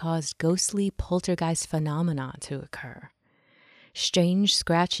weasel had caused ghostly poltergeist phenomena to occur. Strange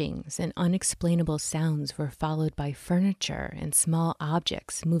scratchings and unexplainable sounds were followed by furniture and small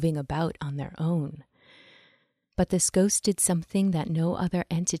objects moving about on their own. But this ghost did something that no other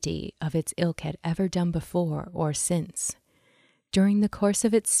entity of its ilk had ever done before or since. During the course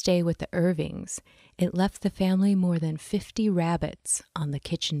of its stay with the Irvings, it left the family more than 50 rabbits on the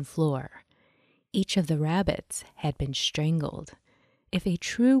kitchen floor. Each of the rabbits had been strangled. If a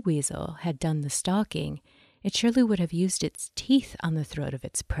true weasel had done the stalking, it surely would have used its teeth on the throat of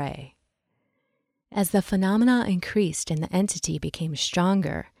its prey. As the phenomena increased and the entity became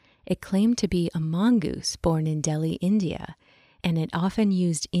stronger, it claimed to be a mongoose born in Delhi, India, and it often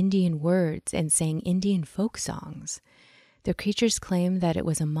used Indian words and sang Indian folk songs. The creature's claim that it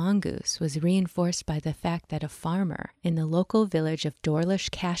was a mongoose was reinforced by the fact that a farmer in the local village of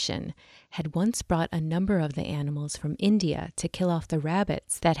Dorlish Cashin had once brought a number of the animals from India to kill off the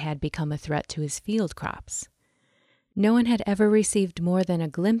rabbits that had become a threat to his field crops. No one had ever received more than a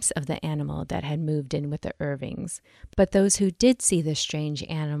glimpse of the animal that had moved in with the Irvings, but those who did see the strange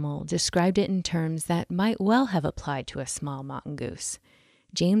animal described it in terms that might well have applied to a small mongoose.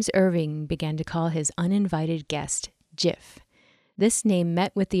 James Irving began to call his uninvited guest Jiff. This name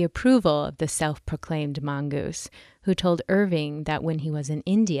met with the approval of the self-proclaimed mongoose, who told Irving that when he was in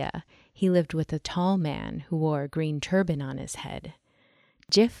India, he lived with a tall man who wore a green turban on his head.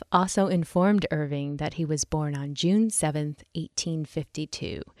 Jiff also informed Irving that he was born on June 7,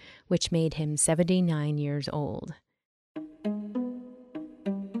 1852, which made him 79 years old.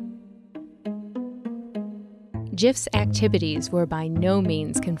 Jiff's activities were by no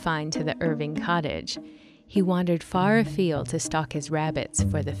means confined to the Irving cottage. He wandered far afield to stalk his rabbits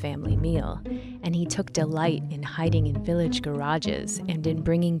for the family meal, and he took delight in hiding in village garages and in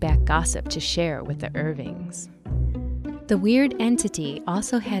bringing back gossip to share with the Irvings. The weird entity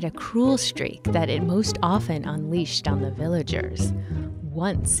also had a cruel streak that it most often unleashed on the villagers.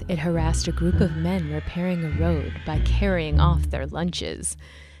 Once, it harassed a group of men repairing a road by carrying off their lunches.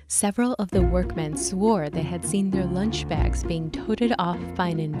 Several of the workmen swore they had seen their lunch bags being toted off by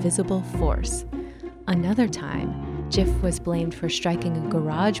an invisible force. Another time, Jiff was blamed for striking a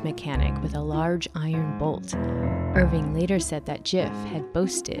garage mechanic with a large iron bolt. Irving later said that Jiff had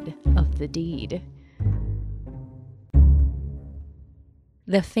boasted of the deed.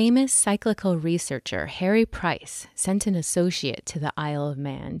 The famous cyclical researcher Harry Price sent an associate to the Isle of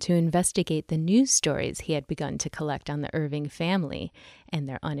Man to investigate the news stories he had begun to collect on the Irving family and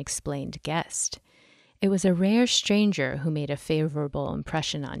their unexplained guest. It was a rare stranger who made a favorable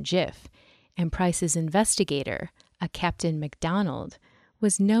impression on Jiff, and Price's investigator, a Captain MacDonald,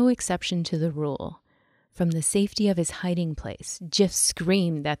 was no exception to the rule. From the safety of his hiding place, Jiff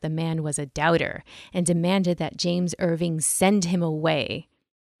screamed that the man was a doubter and demanded that James Irving send him away.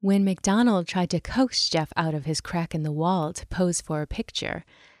 When MacDonald tried to coax Jiff out of his crack in the wall to pose for a picture,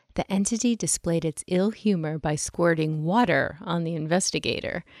 The entity displayed its ill humor by squirting water on the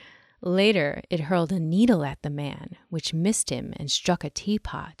investigator. Later, it hurled a needle at the man, which missed him and struck a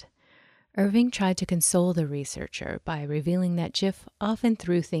teapot. Irving tried to console the researcher by revealing that Jif often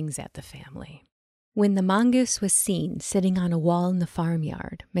threw things at the family. When the mongoose was seen sitting on a wall in the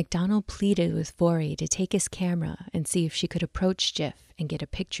farmyard, MacDonald pleaded with Vorey to take his camera and see if she could approach Jif and get a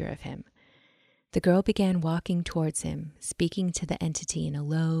picture of him. The girl began walking towards him, speaking to the entity in a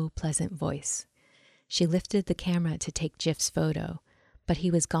low, pleasant voice. She lifted the camera to take Jif's photo, but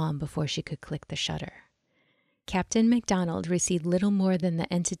he was gone before she could click the shutter. Captain MacDonald received little more than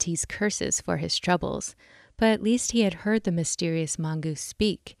the entity's curses for his troubles, but at least he had heard the mysterious mongoose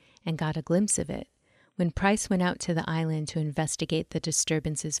speak and got a glimpse of it. When Price went out to the island to investigate the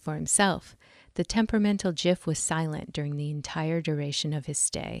disturbances for himself, the temperamental Jif was silent during the entire duration of his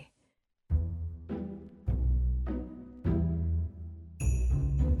stay.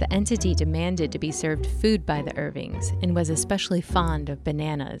 The entity demanded to be served food by the Irvings and was especially fond of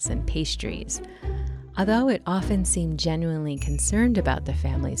bananas and pastries. Although it often seemed genuinely concerned about the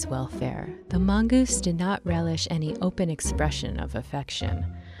family's welfare, the mongoose did not relish any open expression of affection.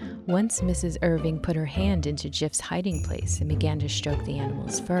 Once Mrs. Irving put her hand into Jif's hiding place and began to stroke the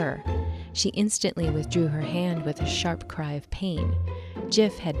animal's fur. She instantly withdrew her hand with a sharp cry of pain.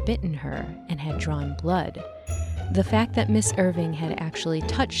 Jif had bitten her and had drawn blood. The fact that Miss Irving had actually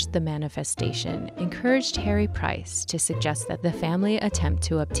touched the manifestation encouraged Harry Price to suggest that the family attempt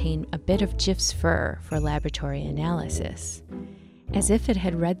to obtain a bit of Jif's fur for laboratory analysis. As if it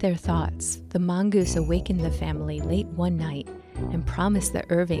had read their thoughts, the mongoose awakened the family late one night and promised the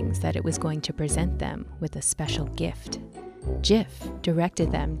Irvings that it was going to present them with a special gift. Jif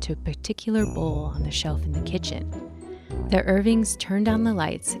directed them to a particular bowl on the shelf in the kitchen. The Irvings turned on the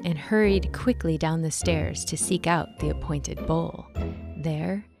lights and hurried quickly down the stairs to seek out the appointed bowl.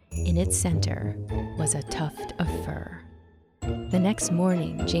 There, in its center, was a tuft of fur. The next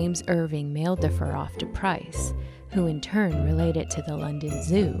morning, James Irving mailed the fur off to Price, who in turn relayed it to the London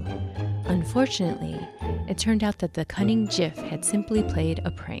Zoo. Unfortunately, it turned out that the cunning Jif had simply played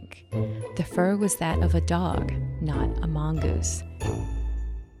a prank. The fur was that of a dog, not a mongoose.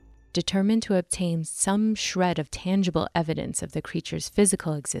 Determined to obtain some shred of tangible evidence of the creature's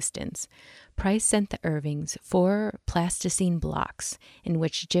physical existence, Price sent the Irvings 4 plasticine blocks in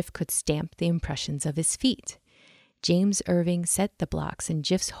which Jif could stamp the impressions of his feet. James Irving set the blocks in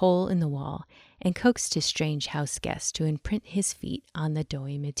Jif's hole in the wall and coaxed his strange house guest to imprint his feet on the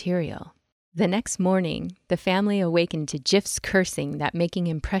doughy material. The next morning, the family awakened to Jif's cursing that making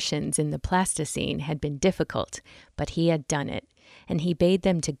impressions in the plasticine had been difficult, but he had done it, and he bade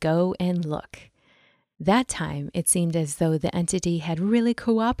them to go and look. That time, it seemed as though the entity had really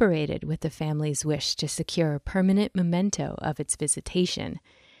cooperated with the family's wish to secure a permanent memento of its visitation.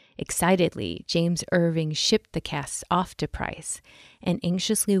 Excitedly, James Irving shipped the casts off to Price and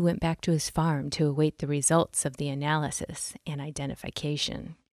anxiously went back to his farm to await the results of the analysis and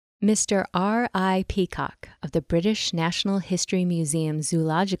identification. Mr. R.I. Peacock of the British National History Museum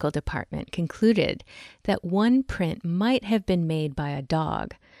Zoological Department concluded that one print might have been made by a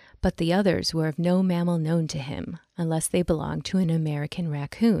dog, but the others were of no mammal known to him, unless they belonged to an American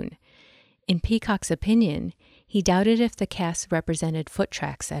raccoon. In Peacock's opinion, he doubted if the casts represented foot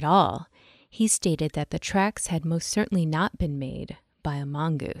tracks at all. He stated that the tracks had most certainly not been made by a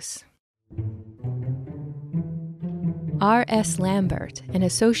mongoose. R.S. Lambert, an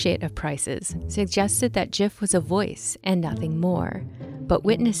associate of Price's, suggested that Jif was a voice and nothing more, but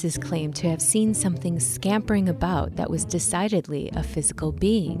witnesses claimed to have seen something scampering about that was decidedly a physical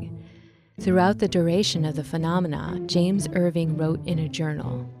being. Throughout the duration of the phenomena, James Irving wrote in a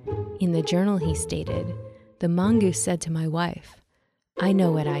journal. In the journal he stated, "The mongoose said to my wife, 'I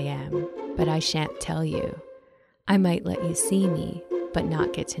know what I am, but I shan't tell you. I might let you see me, but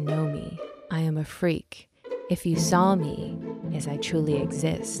not get to know me. I am a freak. If you saw me, as I truly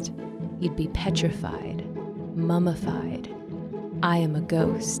exist, you'd be petrified, mummified. I am a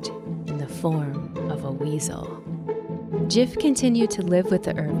ghost in the form of a weasel." Jif continued to live with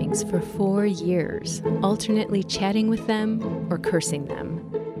the Irvings for 4 years, alternately chatting with them or cursing them.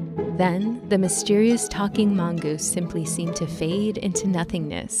 Then, the mysterious talking mongoose simply seemed to fade into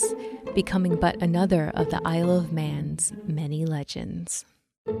nothingness, becoming but another of the Isle of Man's many legends.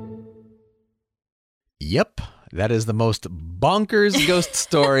 Yep, that is the most bonkers ghost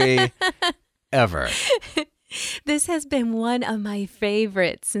story ever. This has been one of my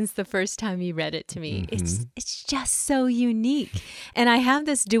favorites since the first time you read it to me. Mm-hmm. It's just so unique. And I have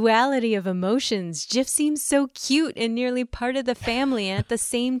this duality of emotions. Jif seems so cute and nearly part of the family, and at the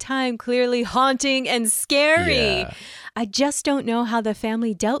same time clearly haunting and scary. Yeah. I just don't know how the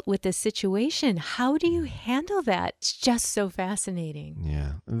family dealt with this situation. How do you handle that? It's just so fascinating.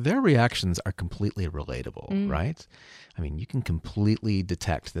 Yeah. Their reactions are completely relatable, right? I mean, you can completely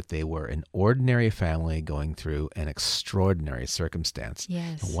detect that they were an ordinary family going through an extraordinary circumstance.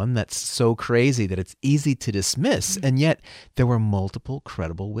 Yes. One that's so crazy that it's easy to dismiss. And yet there were multiple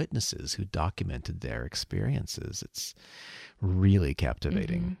credible witnesses who documented their experiences. It's really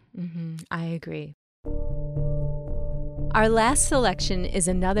captivating. I agree. Our last selection is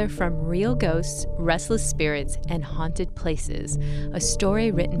another from Real Ghosts, Restless Spirits, and Haunted Places, a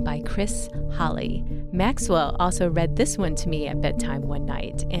story written by Chris Holly. Maxwell also read this one to me at bedtime one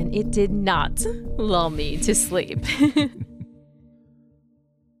night, and it did not lull me to sleep.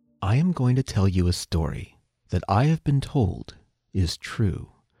 I am going to tell you a story that I have been told is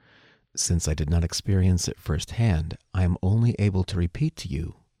true. Since I did not experience it firsthand, I am only able to repeat to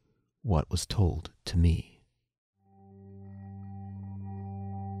you what was told to me.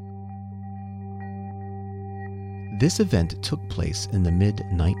 This event took place in the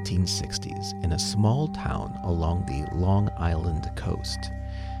mid-1960s in a small town along the Long Island coast.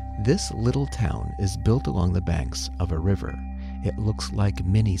 This little town is built along the banks of a river. It looks like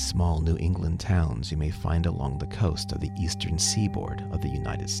many small New England towns you may find along the coast of the eastern seaboard of the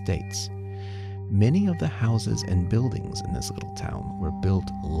United States. Many of the houses and buildings in this little town were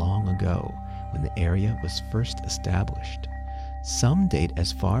built long ago when the area was first established. Some date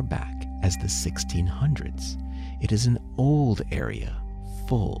as far back as the 1600s. It is an old area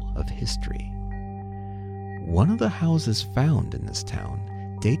full of history. One of the houses found in this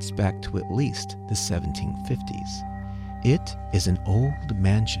town dates back to at least the 1750s. It is an old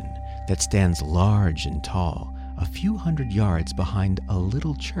mansion that stands large and tall, a few hundred yards behind a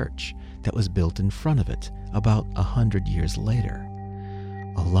little church that was built in front of it about 100 years later.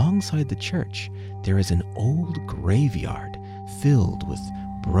 Alongside the church, there is an old graveyard filled with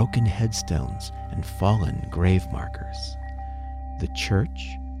broken headstones and fallen grave markers. The church,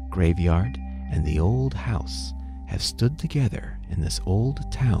 graveyard, and the old house have stood together in this old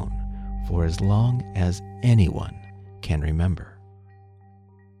town for as long as anyone can remember.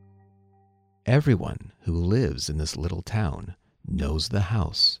 Everyone who lives in this little town knows the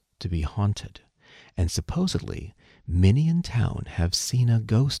house to be haunted, and supposedly many in town have seen a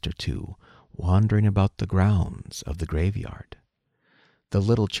ghost or two wandering about the grounds of the graveyard. The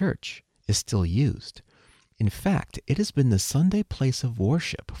little church is still used. In fact, it has been the Sunday place of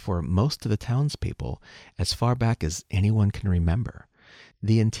worship for most of the townspeople as far back as anyone can remember.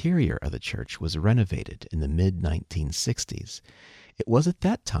 The interior of the church was renovated in the mid-1960s. It was at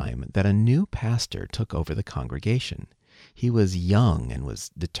that time that a new pastor took over the congregation. He was young and was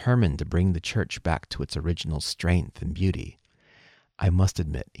determined to bring the church back to its original strength and beauty. I must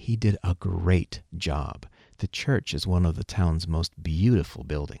admit, he did a great job. The church is one of the town's most beautiful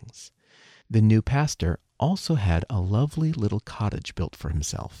buildings. The new pastor also had a lovely little cottage built for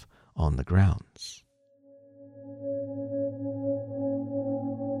himself on the grounds.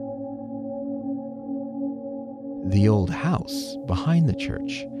 The old house behind the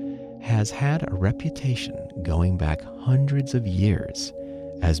church has had a reputation going back hundreds of years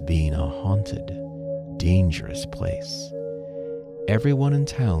as being a haunted, dangerous place. Everyone in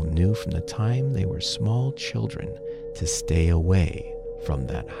town knew from the time they were small children to stay away from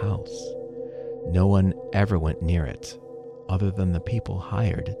that house. No one ever went near it, other than the people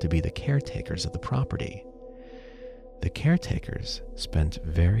hired to be the caretakers of the property. The caretakers spent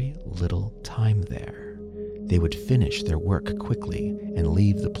very little time there. They would finish their work quickly and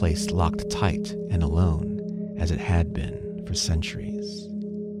leave the place locked tight and alone, as it had been for centuries.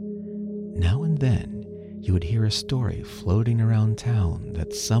 Now and then, you would hear a story floating around town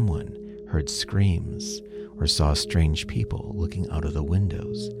that someone heard screams or saw strange people looking out of the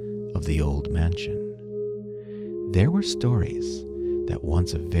windows of the old mansion. There were stories that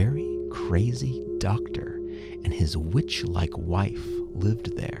once a very crazy doctor and his witch-like wife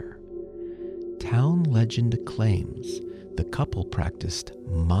lived there. Town legend claims the couple practiced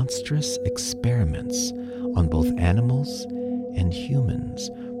monstrous experiments on both animals and humans,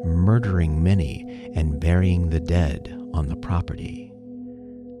 murdering many and burying the dead on the property.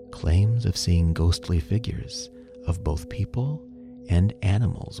 Claims of seeing ghostly figures of both people and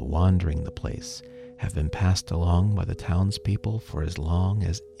animals wandering the place have been passed along by the townspeople for as long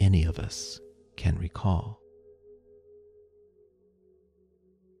as any of us can recall.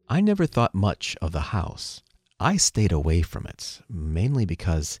 I never thought much of the house. I stayed away from it, mainly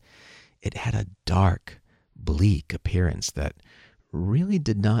because it had a dark, bleak appearance that really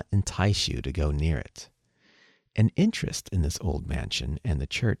did not entice you to go near it. An interest in this old mansion and the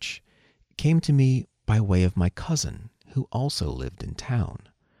church came to me by way of my cousin, who also lived in town.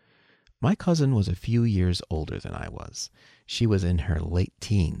 My cousin was a few years older than I was. She was in her late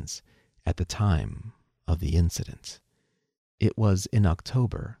teens at the time of the incident. It was in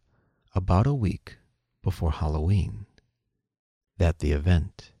October, about a week before Halloween, that the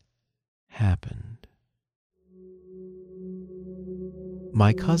event happened.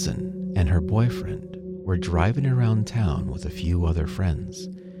 My cousin and her boyfriend were driving around town with a few other friends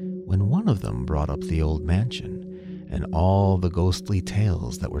when one of them brought up the old mansion and all the ghostly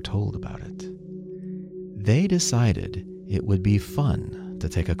tales that were told about it. They decided it would be fun to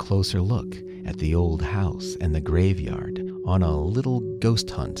take a closer look at the old house and the graveyard on a little ghost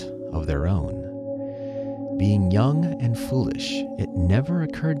hunt of their own. Being young and foolish, it never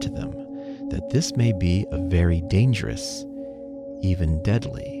occurred to them that this may be a very dangerous, even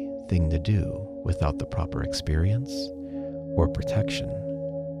deadly thing to do without the proper experience or protection.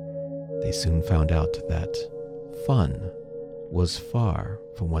 They soon found out that fun was far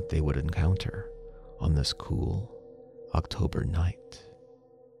from what they would encounter on this cool October night.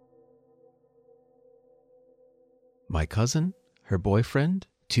 My cousin, her boyfriend,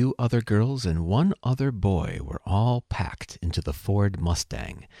 2 other girls, and 1 other boy were all packed into the Ford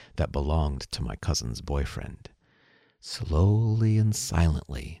Mustang that belonged to my cousin's boyfriend. Slowly and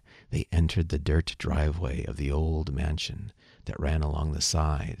silently, they entered the dirt driveway of the old mansion that ran along the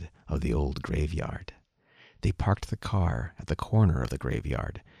side of the old graveyard. They parked the car at the corner of the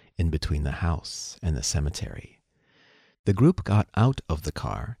graveyard, in between the house and the cemetery. The group got out of the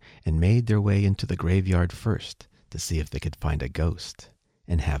car and made their way into the graveyard first to see if they could find a ghost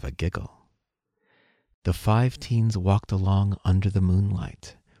and have a giggle. The 5 teens walked along under the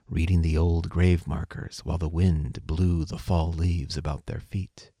moonlight, reading the old grave markers while the wind blew the fall leaves about their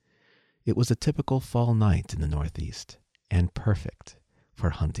feet. It was a typical fall night in the Northeast, and perfect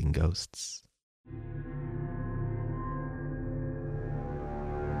for hunting ghosts.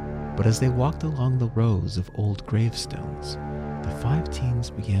 But as they walked along the rows of old gravestones, the 5 teens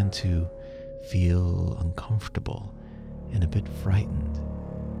began to feel uncomfortable and a bit frightened.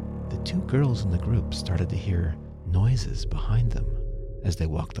 The 2 girls in the group started to hear noises behind them as they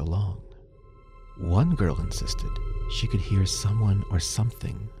walked along. One girl insisted she could hear someone or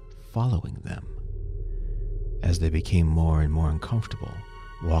something following them. As they became more and more uncomfortable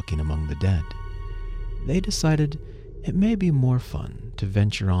walking among the dead, they decided it may be more fun to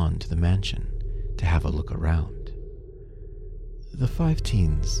venture on to the mansion to have a look around. The 5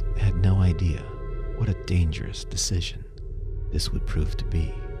 teens had no idea what a dangerous decision this would prove to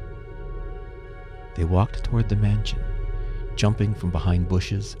be. They walked toward the mansion, jumping from behind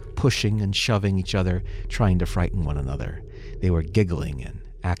bushes, pushing and shoving each other, trying to frighten one another. They were giggling and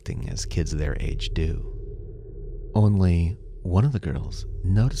acting as kids their age do. Only one of the girls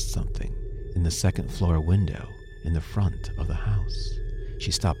noticed something in the 2nd floor window in the front of the house.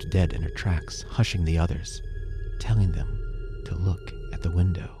 She stopped dead in her tracks, hushing the others, telling them to look at the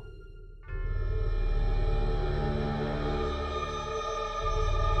window.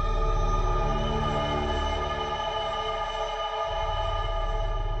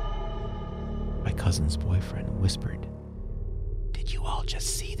 My cousin's boyfriend whispered, "Did you all just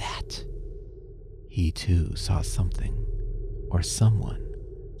see that?" He too saw something or someone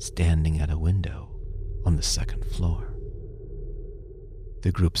standing at a window on the 2nd floor.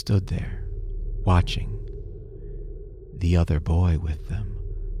 The group stood there, watching. The other boy with them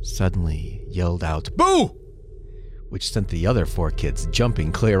suddenly yelled out, "Boo!" which sent the other 4 kids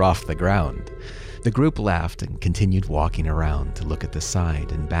jumping clear off the ground. The group laughed and continued walking around to look at the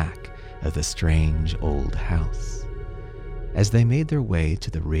side and back of the strange old house. As they made their way to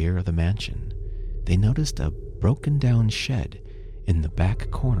the rear of the mansion, they noticed a broken-down shed in the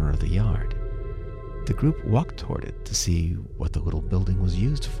back corner of the yard. The group walked toward it to see what the little building was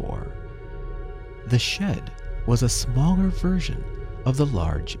used for. The shed was a smaller version of the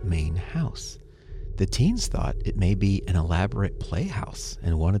large main house. The teens thought it may be an elaborate playhouse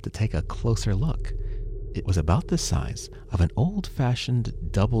and wanted to take a closer look. It was about the size of an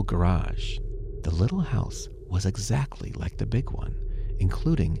old-fashioned double garage. The little house was exactly like the big one,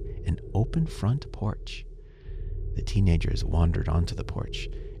 including an open front porch. The teenagers wandered onto the porch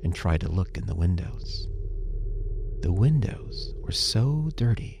and tried to look in the windows. The windows were so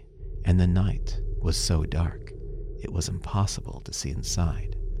dirty and the night was so dark, it was impossible to see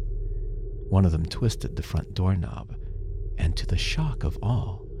inside. One of them twisted the front doorknob, and to the shock of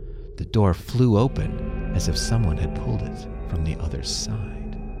all, the door flew open as if someone had pulled it from the other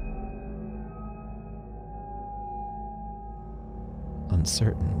side.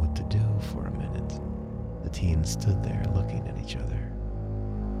 Uncertain what to do for a minute, the teens stood there looking at each other.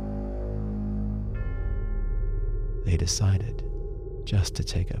 they decided just to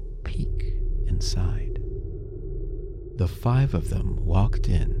take a peek inside. The 5 of them walked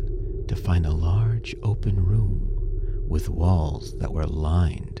in to find a large open room with walls that were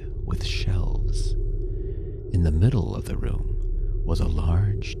lined with shelves. In the middle of the room was a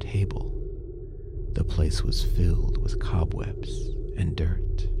large table. The place was filled with cobwebs and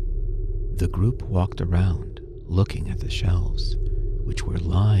dirt. The group walked around, looking at the shelves, which were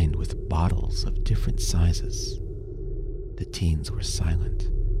lined with bottles of different sizes. The teens were silent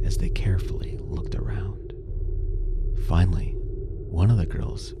as they carefully looked around. Finally, one of the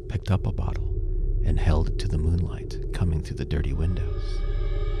girls picked up a bottle and held it to the moonlight coming through the dirty windows.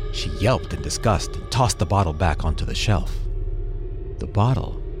 She yelped in disgust and tossed the bottle back onto the shelf. The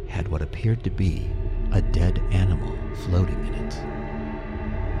bottle had what appeared to be a dead animal floating in it.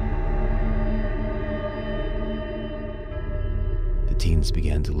 The teens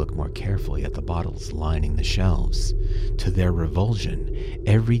began to look more carefully at the bottles lining the shelves. To their revulsion,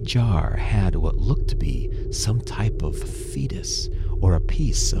 every jar had what looked to be some type of fetus or a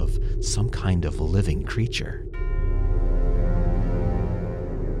piece of some kind of living creature.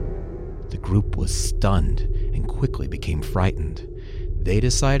 The group was stunned and quickly became frightened. They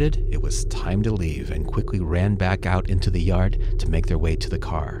decided it was time to leave and quickly ran back out into the yard to make their way to the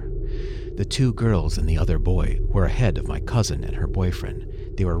car. The 2 girls and the other boy were ahead of my cousin and her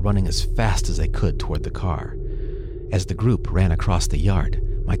boyfriend. They were running as fast as they could toward the car. As the group ran across the yard,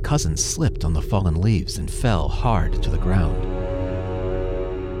 my cousin slipped on the fallen leaves and fell hard to the ground.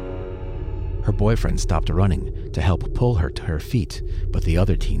 Her boyfriend stopped running to help pull her to her feet, but the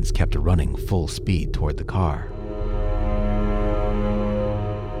other teens kept running full speed toward the car.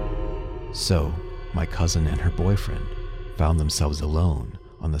 So, my cousin and her boyfriend found themselves alone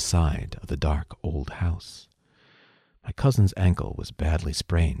on the side of the dark old house. My cousin's ankle was badly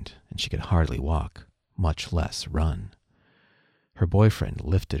sprained, and she could hardly walk, much less run. Her boyfriend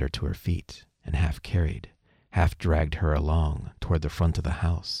lifted her to her feet and half carried, half dragged her along toward the front of the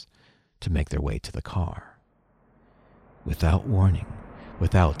house to make their way to the car. Without warning,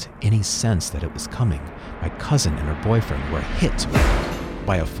 without any sense that it was coming, my cousin and her boyfriend were hit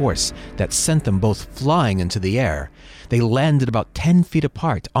by a force that sent them both flying into the air. They landed about 10 feet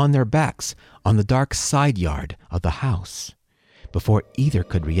apart on their backs on the dark side yard of the house. Before either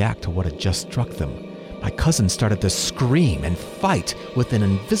could react to what had just struck them, my cousin started to scream and fight with an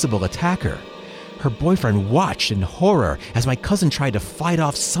invisible attacker. Her boyfriend watched in horror as my cousin tried to fight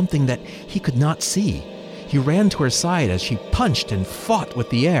off something that he could not see. He ran to her side as she punched and fought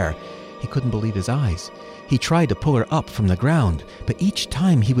with the air. He couldn't believe his eyes. He tried to pull her up from the ground, but each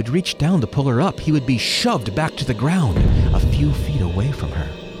time he would reach down to pull her up, he would be shoved back to the ground, a few feet away from her.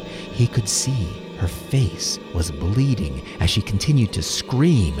 He could see her face was bleeding as she continued to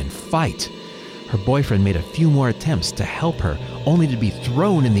scream and fight. Her boyfriend made a few more attempts to help her, only to be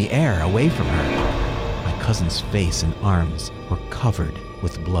thrown in the air away from her. My cousin's face and arms were covered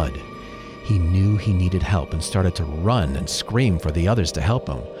with blood. He knew he needed help and started to run and scream for the others to help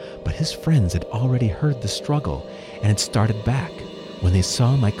him, but his friends had already heard the struggle and had started back when they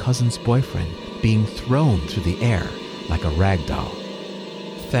saw my cousin's boyfriend being thrown through the air like a rag doll.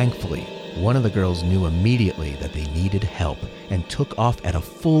 Thankfully, one of the girls knew immediately that they needed help and took off at a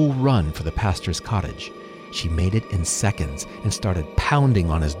full run for the pastor's cottage. She made it in seconds and started pounding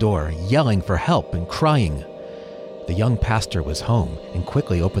on his door, yelling for help and crying. The young pastor was home and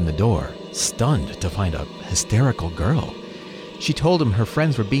quickly opened the door, stunned to find a hysterical girl. She told him her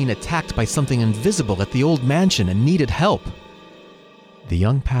friends were being attacked by something invisible at the old mansion and needed help. The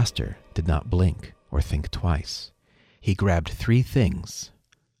young pastor did not blink or think twice. He grabbed 3 things: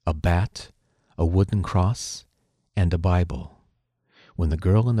 a bat, a wooden cross, and a Bible. When the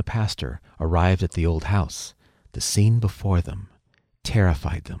girl and the pastor arrived at the old house, the scene before them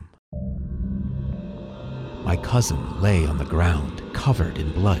terrified them. My cousin lay on the ground, covered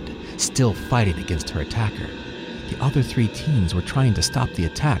in blood, still fighting against her attacker. The other 3 teens were trying to stop the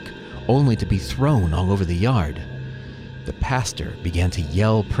attack, only to be thrown all over the yard. The pastor began to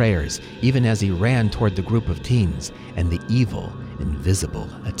yell prayers even as he ran toward the group of teens and the evil, invisible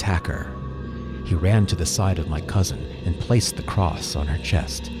attacker. He ran to the side of my cousin and placed the cross on her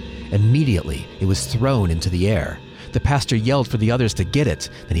chest. Immediately, it was thrown into the air. The pastor yelled for the others to get it,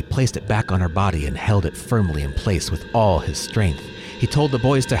 then he placed it back on her body and held it firmly in place with all his strength. He told the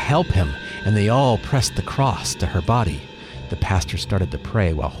boys to help him, and they all pressed the cross to her body. The pastor started to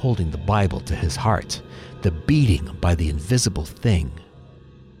pray while holding the Bible to his heart. The beating by the invisible thing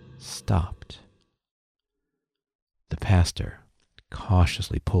stopped. The pastor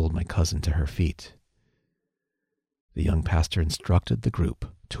cautiously pulled my cousin to her feet. The young pastor instructed the group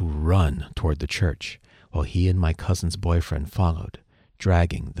to run toward the church, while he and my cousin's boyfriend followed,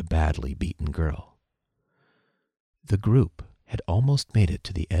 dragging the badly beaten girl. The group had almost made it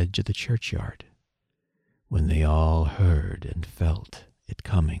to the edge of the churchyard when they all heard and felt it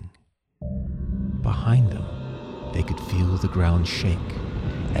coming. Behind them, they could feel the ground shake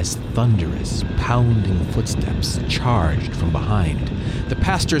as thunderous, pounding footsteps charged from behind. The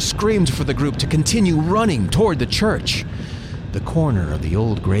pastor screamed for the group to continue running toward the church. The corner of the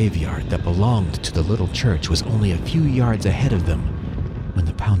old graveyard that belonged to the little church was only a few yards ahead of them when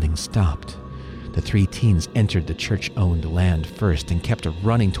the pounding stopped. The three teens entered the church-owned land first and kept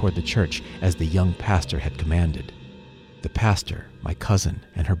running toward the church as the young pastor had commanded. The pastor, my cousin,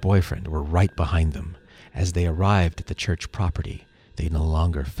 and her boyfriend were right behind them. As they arrived at the church property, they no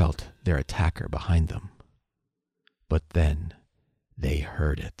longer felt their attacker behind them. But then they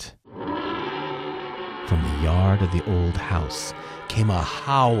heard it. From the yard of the old house came a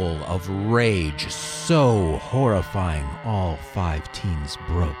howl of rage so horrifying all 5 teens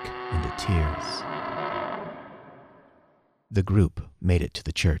broke into tears. The group made it to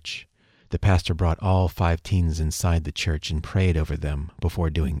the church. The pastor brought all 5 teens inside the church and prayed over them before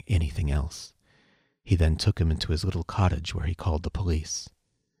doing anything else. He then took them into his little cottage where he called the police.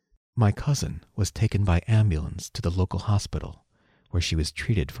 My cousin was taken by ambulance to the local hospital, where she was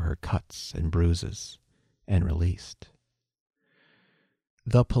treated for her cuts and bruises and released.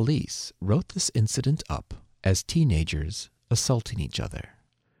 The police wrote this incident up as teenagers assaulting each other.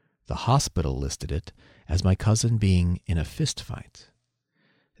 The hospital listed it as my cousin being in a fist fight.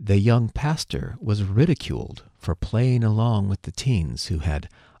 The young pastor was ridiculed for playing along with the teens who had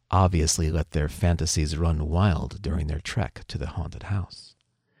obviously let their fantasies run wild during their trek to the haunted house.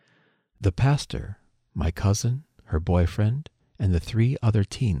 The pastor, my cousin, her boyfriend, and the 3 other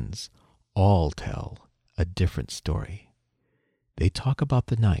teens all tell a different story. They talk about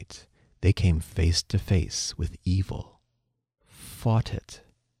the night they came face to face with evil, fought it,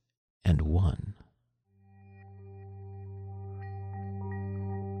 and won.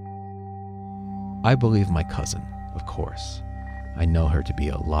 I believe my cousin, of course. I know her to be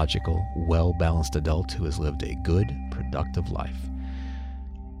a logical, well-balanced adult who has lived a good, productive life.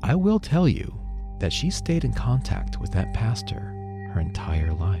 I will tell you that she stayed in contact with that pastor her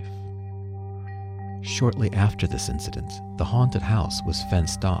entire life. Shortly after this incident, the haunted house was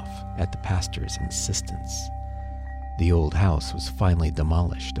fenced off at the pastor's insistence. The old house was finally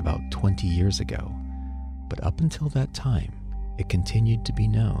demolished about 20 years ago, but up until that time, it continued to be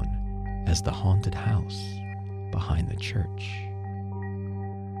known as the haunted house behind the church.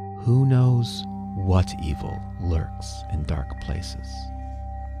 Who knows what evil lurks in dark places?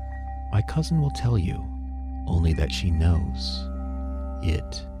 My cousin will tell you only that she knows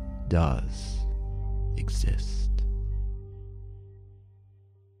it does exist.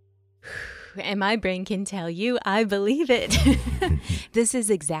 And my brain can tell you, I believe it. This is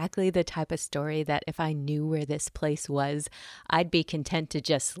exactly the type of story that if I knew where this place was, I'd be content to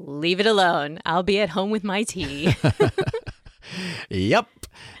just leave it alone. I'll be at home with my tea. Yep,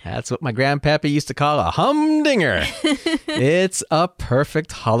 that's what my grandpappy used to call a humdinger. It's a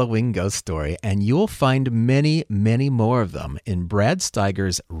perfect Halloween ghost story, and you'll find many, many more of them in Brad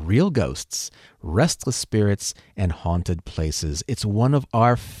Steiger's Real Ghosts, Restless Spirits, and Haunted Places. It's one of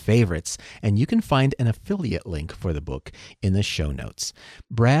our favorites, and you can find an affiliate link for the book in the show notes.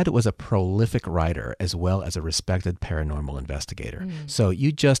 Brad was a prolific writer as well as a respected paranormal investigator, so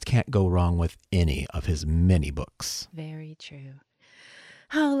you just can't go wrong with any of his many books. Very true.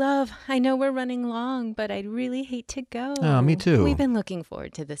 Oh, love, I know we're running long, but I'd really hate to go. Oh, me too. We've been looking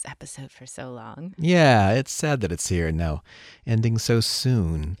forward to this episode for so long. Yeah, it's sad that it's here now, ending so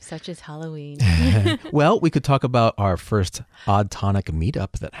soon. Such as Halloween. Well, we could talk about our first Odd Tonic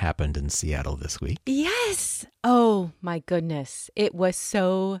meetup that happened in Seattle this week. Yes. Oh, my goodness. It was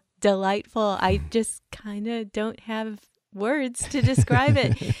so delightful. I just kind of don't have words to describe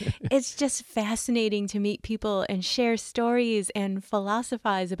it. It's just fascinating to meet people and share stories and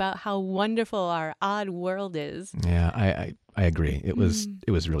philosophize about how wonderful our odd world is. Yeah, I agree. It was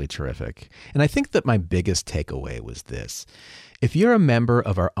really terrific. And I think that my biggest takeaway was this. If you're a member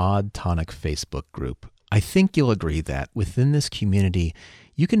of our Odd Tonic Facebook group, I think you'll agree that within this community,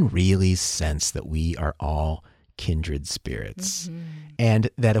 you can really sense that we are all kindred spirits. And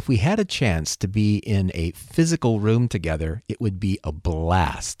that if we had a chance to be in a physical room together, it would be a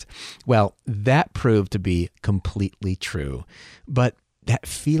blast. Well, that proved to be completely true. But that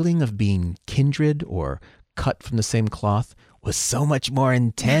feeling of being kindred or cut from the same cloth was so much more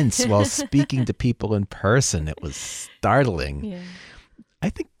intense while speaking to people in person. It was startling. Yeah. I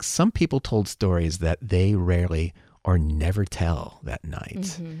think some people told stories that they rarely or never tell that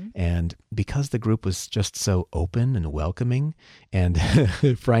night. And because the group was just so open and welcoming and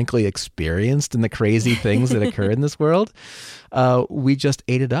frankly experienced in the crazy things that occur in this world, we just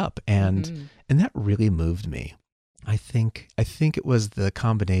ate it up. And that really moved me. I think it was the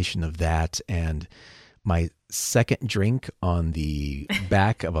combination of that and my second drink on the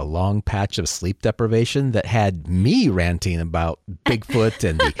back of a long patch of sleep deprivation that had me ranting about Bigfoot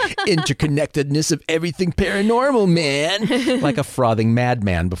and the interconnectedness of everything paranormal, man, like a frothing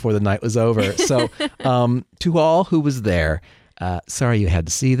madman before the night was over. So to all who was there, sorry you had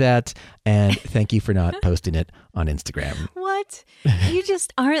to see that, and thank you for not posting it on Instagram. What? You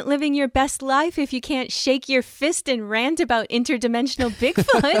just aren't living your best life if you can't shake your fist and rant about interdimensional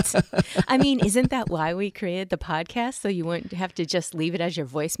Bigfoot. I mean, isn't that why we created the podcast? So you wouldn't have to just leave it as your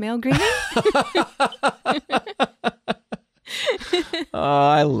voicemail greeting? Oh,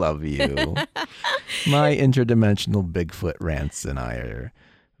 I love you. My interdimensional Bigfoot rants and I are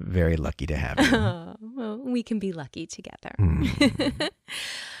very lucky to have you. Oh, well, we can be lucky together.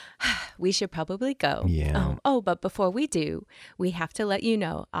 We should probably go. Yeah. But before we do, we have to let you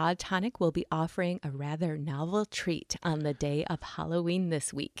know Odd Tonic will be offering a rather novel treat on the day of Halloween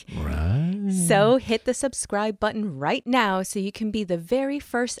this week. Right. So hit the subscribe button right now so you can be the very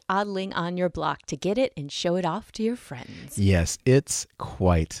first oddling on your block to get it and show it off to your friends. Yes, it's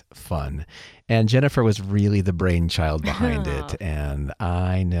quite fun. And Jennifer was really the brainchild behind it. And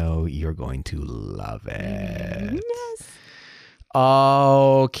I know you're going to love it. Yes.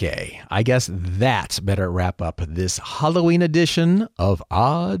 Okay, I guess that better wrap up this Halloween edition of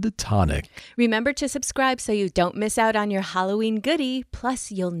Odd Tonic. Remember to subscribe so you don't miss out on your Halloween goodie.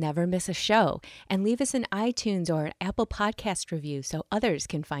 Plus, you'll never miss a show. And leave us an iTunes or an Apple Podcast review so others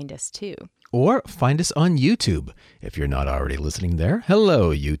can find us too. Or find us on YouTube. If you're not already listening there,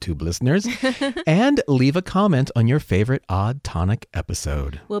 hello, YouTube listeners. And leave a comment on your favorite Odd Tonic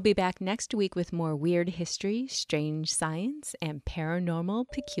episode. We'll be back next week with more weird history, strange science, and paranormal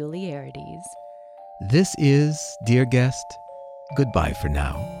peculiarities. This is, dear guest, goodbye for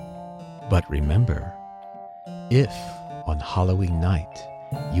now. But remember, if on Halloween night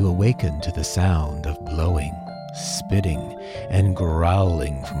you awaken to the sound of blowing, spitting, and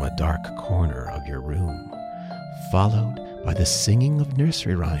growling from a dark corner of your room, followed by the singing of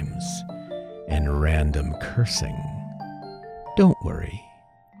nursery rhymes and random cursing, don't worry.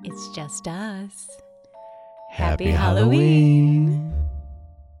 It's just us. Happy Halloween.